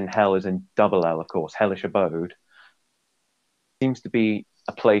abode, as in hell, as in double L, of course, hellish abode. It seems to be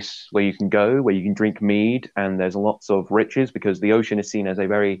a place where you can go, where you can drink mead, and there's lots of riches, because the ocean is seen as a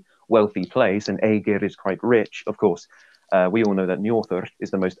very wealthy place, and Aegir is quite rich, of course. We all know that Njothr is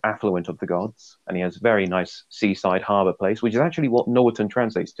the most affluent of the gods, and he has a very nice seaside harbour place, which is actually what Noatun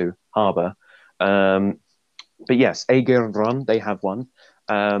translates to, harbour. But yes, Aegir and Ran, they have one.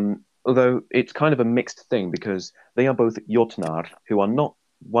 Although it's kind of a mixed thing, because they are both Jotnar, who are not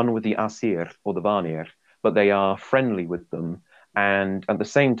one with the Asir or the Vanir, but they are friendly with them. And at the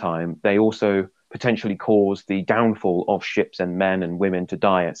same time, they also potentially cause the downfall of ships and men and women to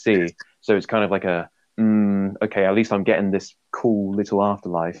die at sea. So it's kind of like okay, at least I'm getting this cool little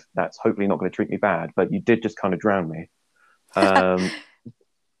afterlife that's hopefully not going to treat me bad, but you did just kind of drown me.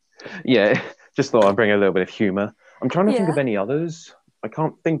 Yeah, just thought I'd bring a little bit of humour. I'm trying to think of any others. I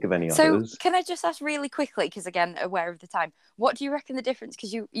can't think of any others. So can I just ask really quickly, because again, aware of the time, what do you reckon the difference,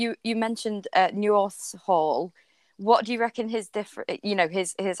 because you mentioned Njorth's Hall, what do you reckon his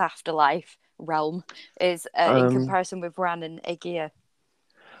his afterlife realm is in comparison with Ran and Aegir?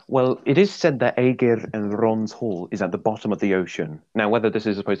 Well, it is said that Aegir and Ron's Hall is at the bottom of the ocean. Now, whether this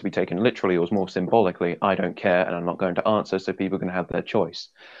is supposed to be taken literally or more symbolically, I don't care, and I'm not going to answer, so people can have their choice.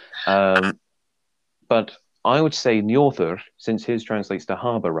 But I would say Njothr, since his translates to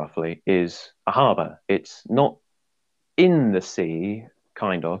harbour roughly, is a harbour. It's not in the sea,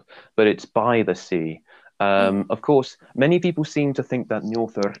 kind of, but it's by the sea. Of course, many people seem to think that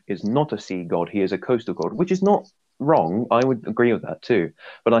Njothr is not a sea god, he is a coastal god, which is not wrong. I would agree with that too.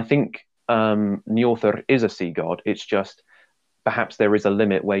 But I think Njothr is a sea god. It's just perhaps there is a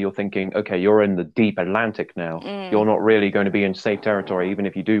limit where you're thinking, okay, you're in the deep Atlantic now. You're not really going to be in safe territory, even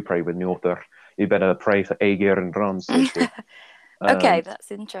if you do pray with Njothr. You better pray for Aegir and Ran's safety. Okay,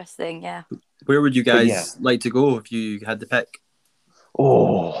 that's interesting, yeah. Where would you guys like to go if you had to pick?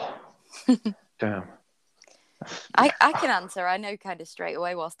 Oh, damn. I can answer. I know kind of straight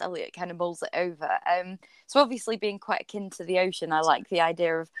away, whilst Elliot kind of mulls it over. So obviously being quite akin to the ocean, I like the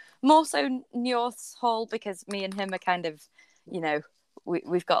idea of more so Njorth's Hall, because me and him are kind of,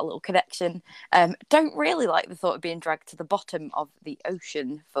 we've got a little connection. Don't really like the thought of being dragged to the bottom of the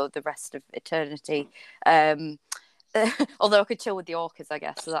ocean for the rest of eternity. Although I could chill with the orcas, I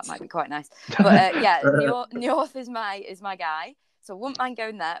guess, so that might be quite nice. But Njorth is my guy. So I wouldn't mind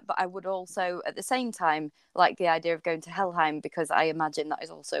going there, but I would also, at the same time, like the idea of going to Helheim, because I imagine that is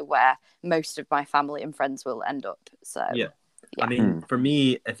also where most of my family and friends will end up. So yeah. I mean, for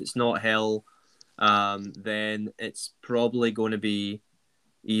me, if it's not hell, then it's probably going to be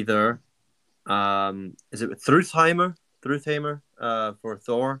either is it Thrudheimer for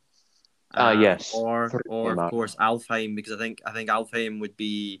Thor, Yes. Or of course Alfheim, because I think Alfheim would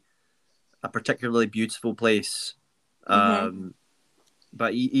be a particularly beautiful place.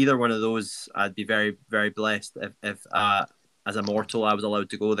 But either one of those, I'd be very, very blessed if as a mortal I was allowed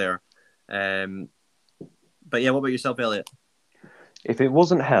to go there. But yeah, what about yourself, Elliot? If it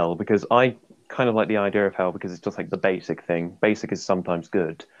wasn't hell, because I kind of like the idea of hell because it's just like the basic thing. Basic is sometimes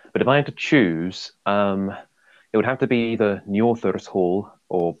good. But if I had to choose, it would have to be either Njorthur's Hall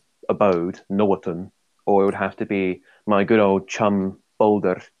or abode, Norton, or it would have to be my good old chum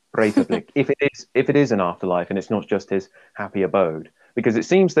Boulder Breivik. if it is an afterlife and it's not just his happy abode, because it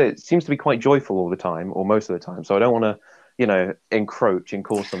seems to be quite joyful all the time or most of the time. So I don't want to, encroach and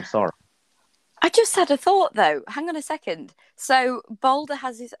cause some sorrow. I just had a thought though. Hang on a second. So Balder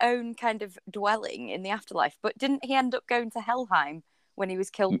has his own kind of dwelling in the afterlife, but didn't he end up going to Helheim when he was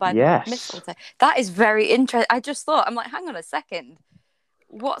killed by Yes. the mistletoe? That is very interesting. I just thought, I'm like, hang on a second.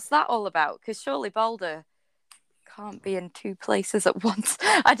 What's that all about? Because surely Balder can't be in two places at once.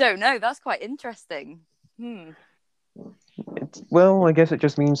 I don't know. That's quite interesting. Well, I guess it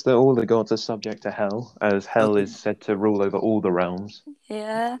just means that all the gods are subject to hell, as hell is said to rule over all the realms.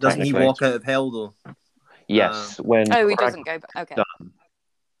 Yeah. Doesn't he Technically. walk out of hell though? Yes, when Oh, he doesn't go back. Okay.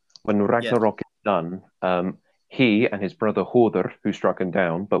 when Ragnarok is done, he and his brother Horder, who struck him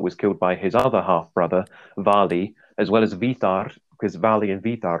down but was killed by his other half brother Vali, as well as Vitar, because Vali and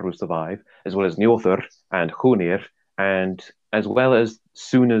Vitar will survive, as well as Njorthur and Hunir, and as well as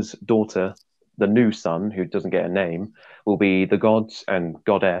Suna's daughter, the new son, who doesn't get a name, will be the gods and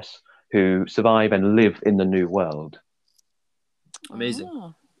goddess who survive and live in the new world. Amazing.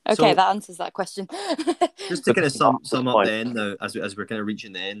 Oh. Okay, So- that answers that question. Just to kind of sum up the end now, as we're kind of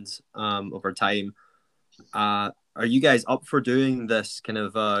reaching the end of our time, are you guys up for doing this kind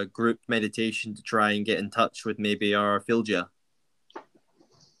of group meditation to try and get in touch with maybe our Filgia?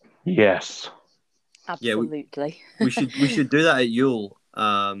 Yes. Absolutely. We should do that at Yule,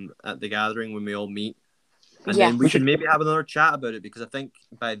 at the gathering when we all meet, and Yeah. then we should maybe have another chat about it, because I think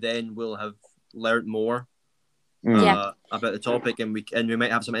by then we'll have learned more Yeah. about the topic, and we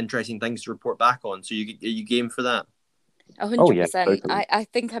might have some interesting things to report back on. So are you game for that? 100%. totally. I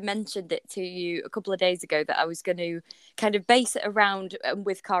think I mentioned it to you a couple of days ago that I was going to kind of base it around,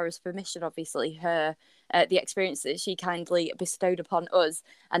 with Cara's permission, obviously, her the experience that she kindly bestowed upon us,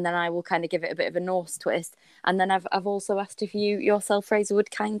 and then I will kind of give it a bit of a Norse twist. And then I've also asked if you yourself, Fraser,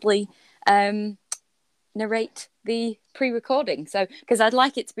 would kindly narrate the pre-recording. So, because I'd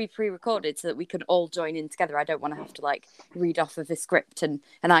like it to be pre-recorded so that we can all join in together. I don't want to have to like read off of the script and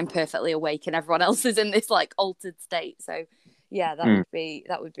I'm perfectly awake and everyone else is in this like altered state. So yeah, that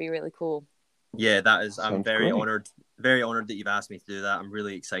would be really cool. Yeah, that is. I'm Sounds very great. honored that you've asked me to do that. I'm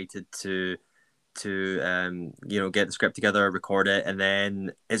really excited to get the script together, record it, and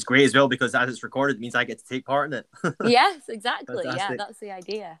then it's great as well because as it's recorded, it means I get to take part in it. Yes, exactly. Fantastic. Yeah, that's the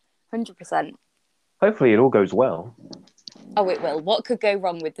idea. 100%. Hopefully it all goes well. Oh, it will. What could go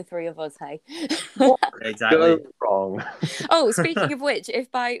wrong with the three of us, hey? Exactly. Go wrong. Oh, speaking of which, if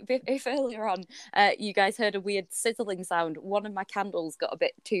earlier on you guys heard a weird sizzling sound, one of my candles got a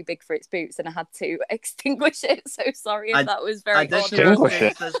bit too big for its boots and I had to extinguish it. So sorry if that was very odd. Extinguish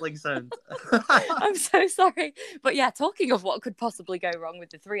it. Sizzling sound. I'm so sorry. But yeah, talking of what could possibly go wrong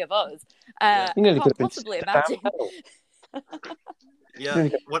with the three of us, You nearly I could can't have possibly been sent to imagine.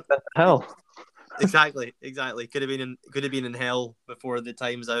 Yeah. What? hell. Exactly. Could have been in hell before the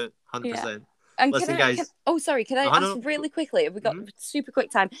time's out. 100%. And Listen, can I, guys. sorry, can I ask really quickly? We got super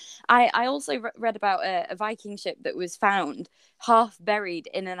quick time. I also read about a Viking ship that was found half buried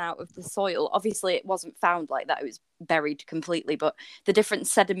in and out of the soil. Obviously, it wasn't found like that; it was buried completely. But the different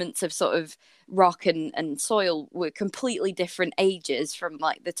sediments of sort of rock and soil were completely different ages, from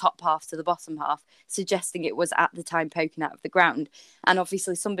like the top half to the bottom half, suggesting it was at the time poking out of the ground. And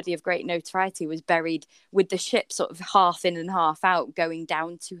obviously, somebody of great notoriety was buried with the ship sort of half in and half out, going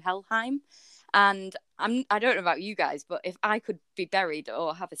down to Helheim. And I don't know about you guys, but if I could be buried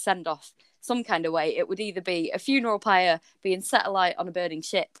or have a send off some kind of way, it would either be a funeral pyre being set alight on a burning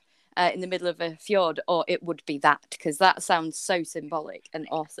ship in the middle of a fjord, or it would be that, because that sounds so symbolic and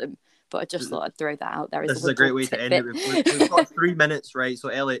awesome. But I just thought I'd throw that out there. This is a great way to end it. We've got 3 minutes, right? So,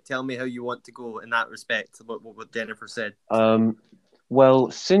 Elliot, tell me how you want to go in that respect. What Jennifer said.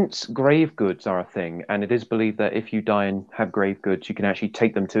 Well, since grave goods are a thing, and it is believed that if you die and have grave goods, you can actually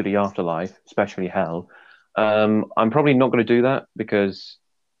take them to the afterlife, especially hell. I'm probably not going to do that because,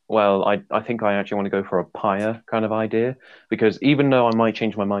 well, I think I actually want to go for a pyre kind of idea, because even though I might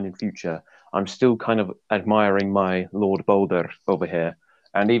change my mind in future, I'm still kind of admiring my Lord Boulder over here.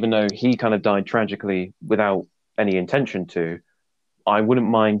 And even though he kind of died tragically without any intention to, I wouldn't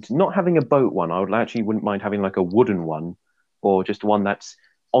mind not having a boat one. I would actually wouldn't mind having like a wooden one, or just one that's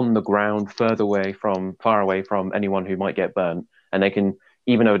on the ground, far away from anyone who might get burnt, and they can,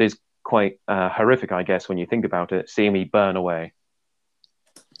 even though it is quite horrific, I guess, when you think about it, see me burn away.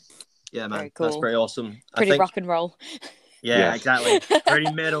 Yeah, man, Very cool. that's pretty awesome. Pretty rock and roll. Yeah, Yes. exactly.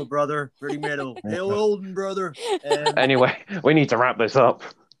 Pretty metal, brother. Pretty metal. Hail Olden, brother. Anyway, we need to wrap this up.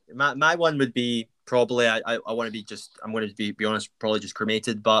 My one would be probably I want to be just I'm going to be honest, probably just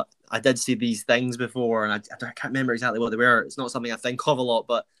cremated. But I did see these things before, and I can't remember exactly what they were. It's not something I think of a lot,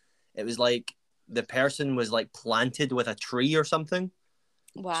 but it was like the person was like planted with a tree or something.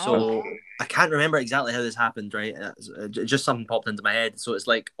 Wow. So I can't remember exactly how this happened, right? Just something popped into my head. So it's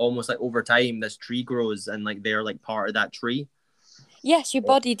like almost like over time, this tree grows and like they're like part of that tree. Yes, your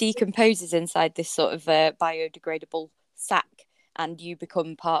body decomposes inside this sort of biodegradable sac, and you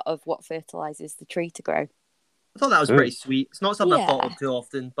become part of what fertilizes the tree to grow. I thought that was pretty sweet. It's not something I've thought Yeah. of too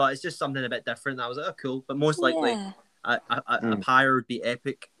often, but it's just something a bit different. I was like, oh, cool. But most likely, Yeah. a pyre would be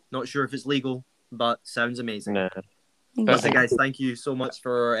epic. Not sure if it's legal, but sounds amazing. No. Listen, guys, thank you so much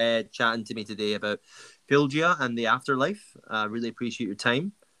for chatting to me today about Filgia and the afterlife. I really appreciate your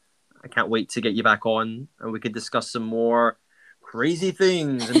time. I can't wait to get you back on and we could discuss some more crazy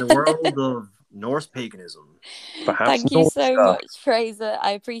things in the world of Norse paganism. Perhaps Thank you North so Star. much, Fraser.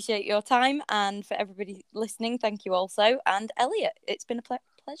 I appreciate your time, and for everybody listening, thank you also. And Elliot, it's been a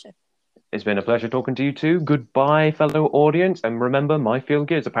pleasure. It's been a pleasure talking to you too. Goodbye, fellow audience, and remember, my field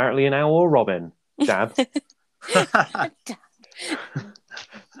gear is apparently an owl or robin. Dab.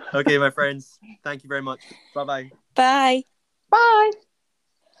 Okay, my friends. Thank you very much. Bye-bye. Bye. Bye.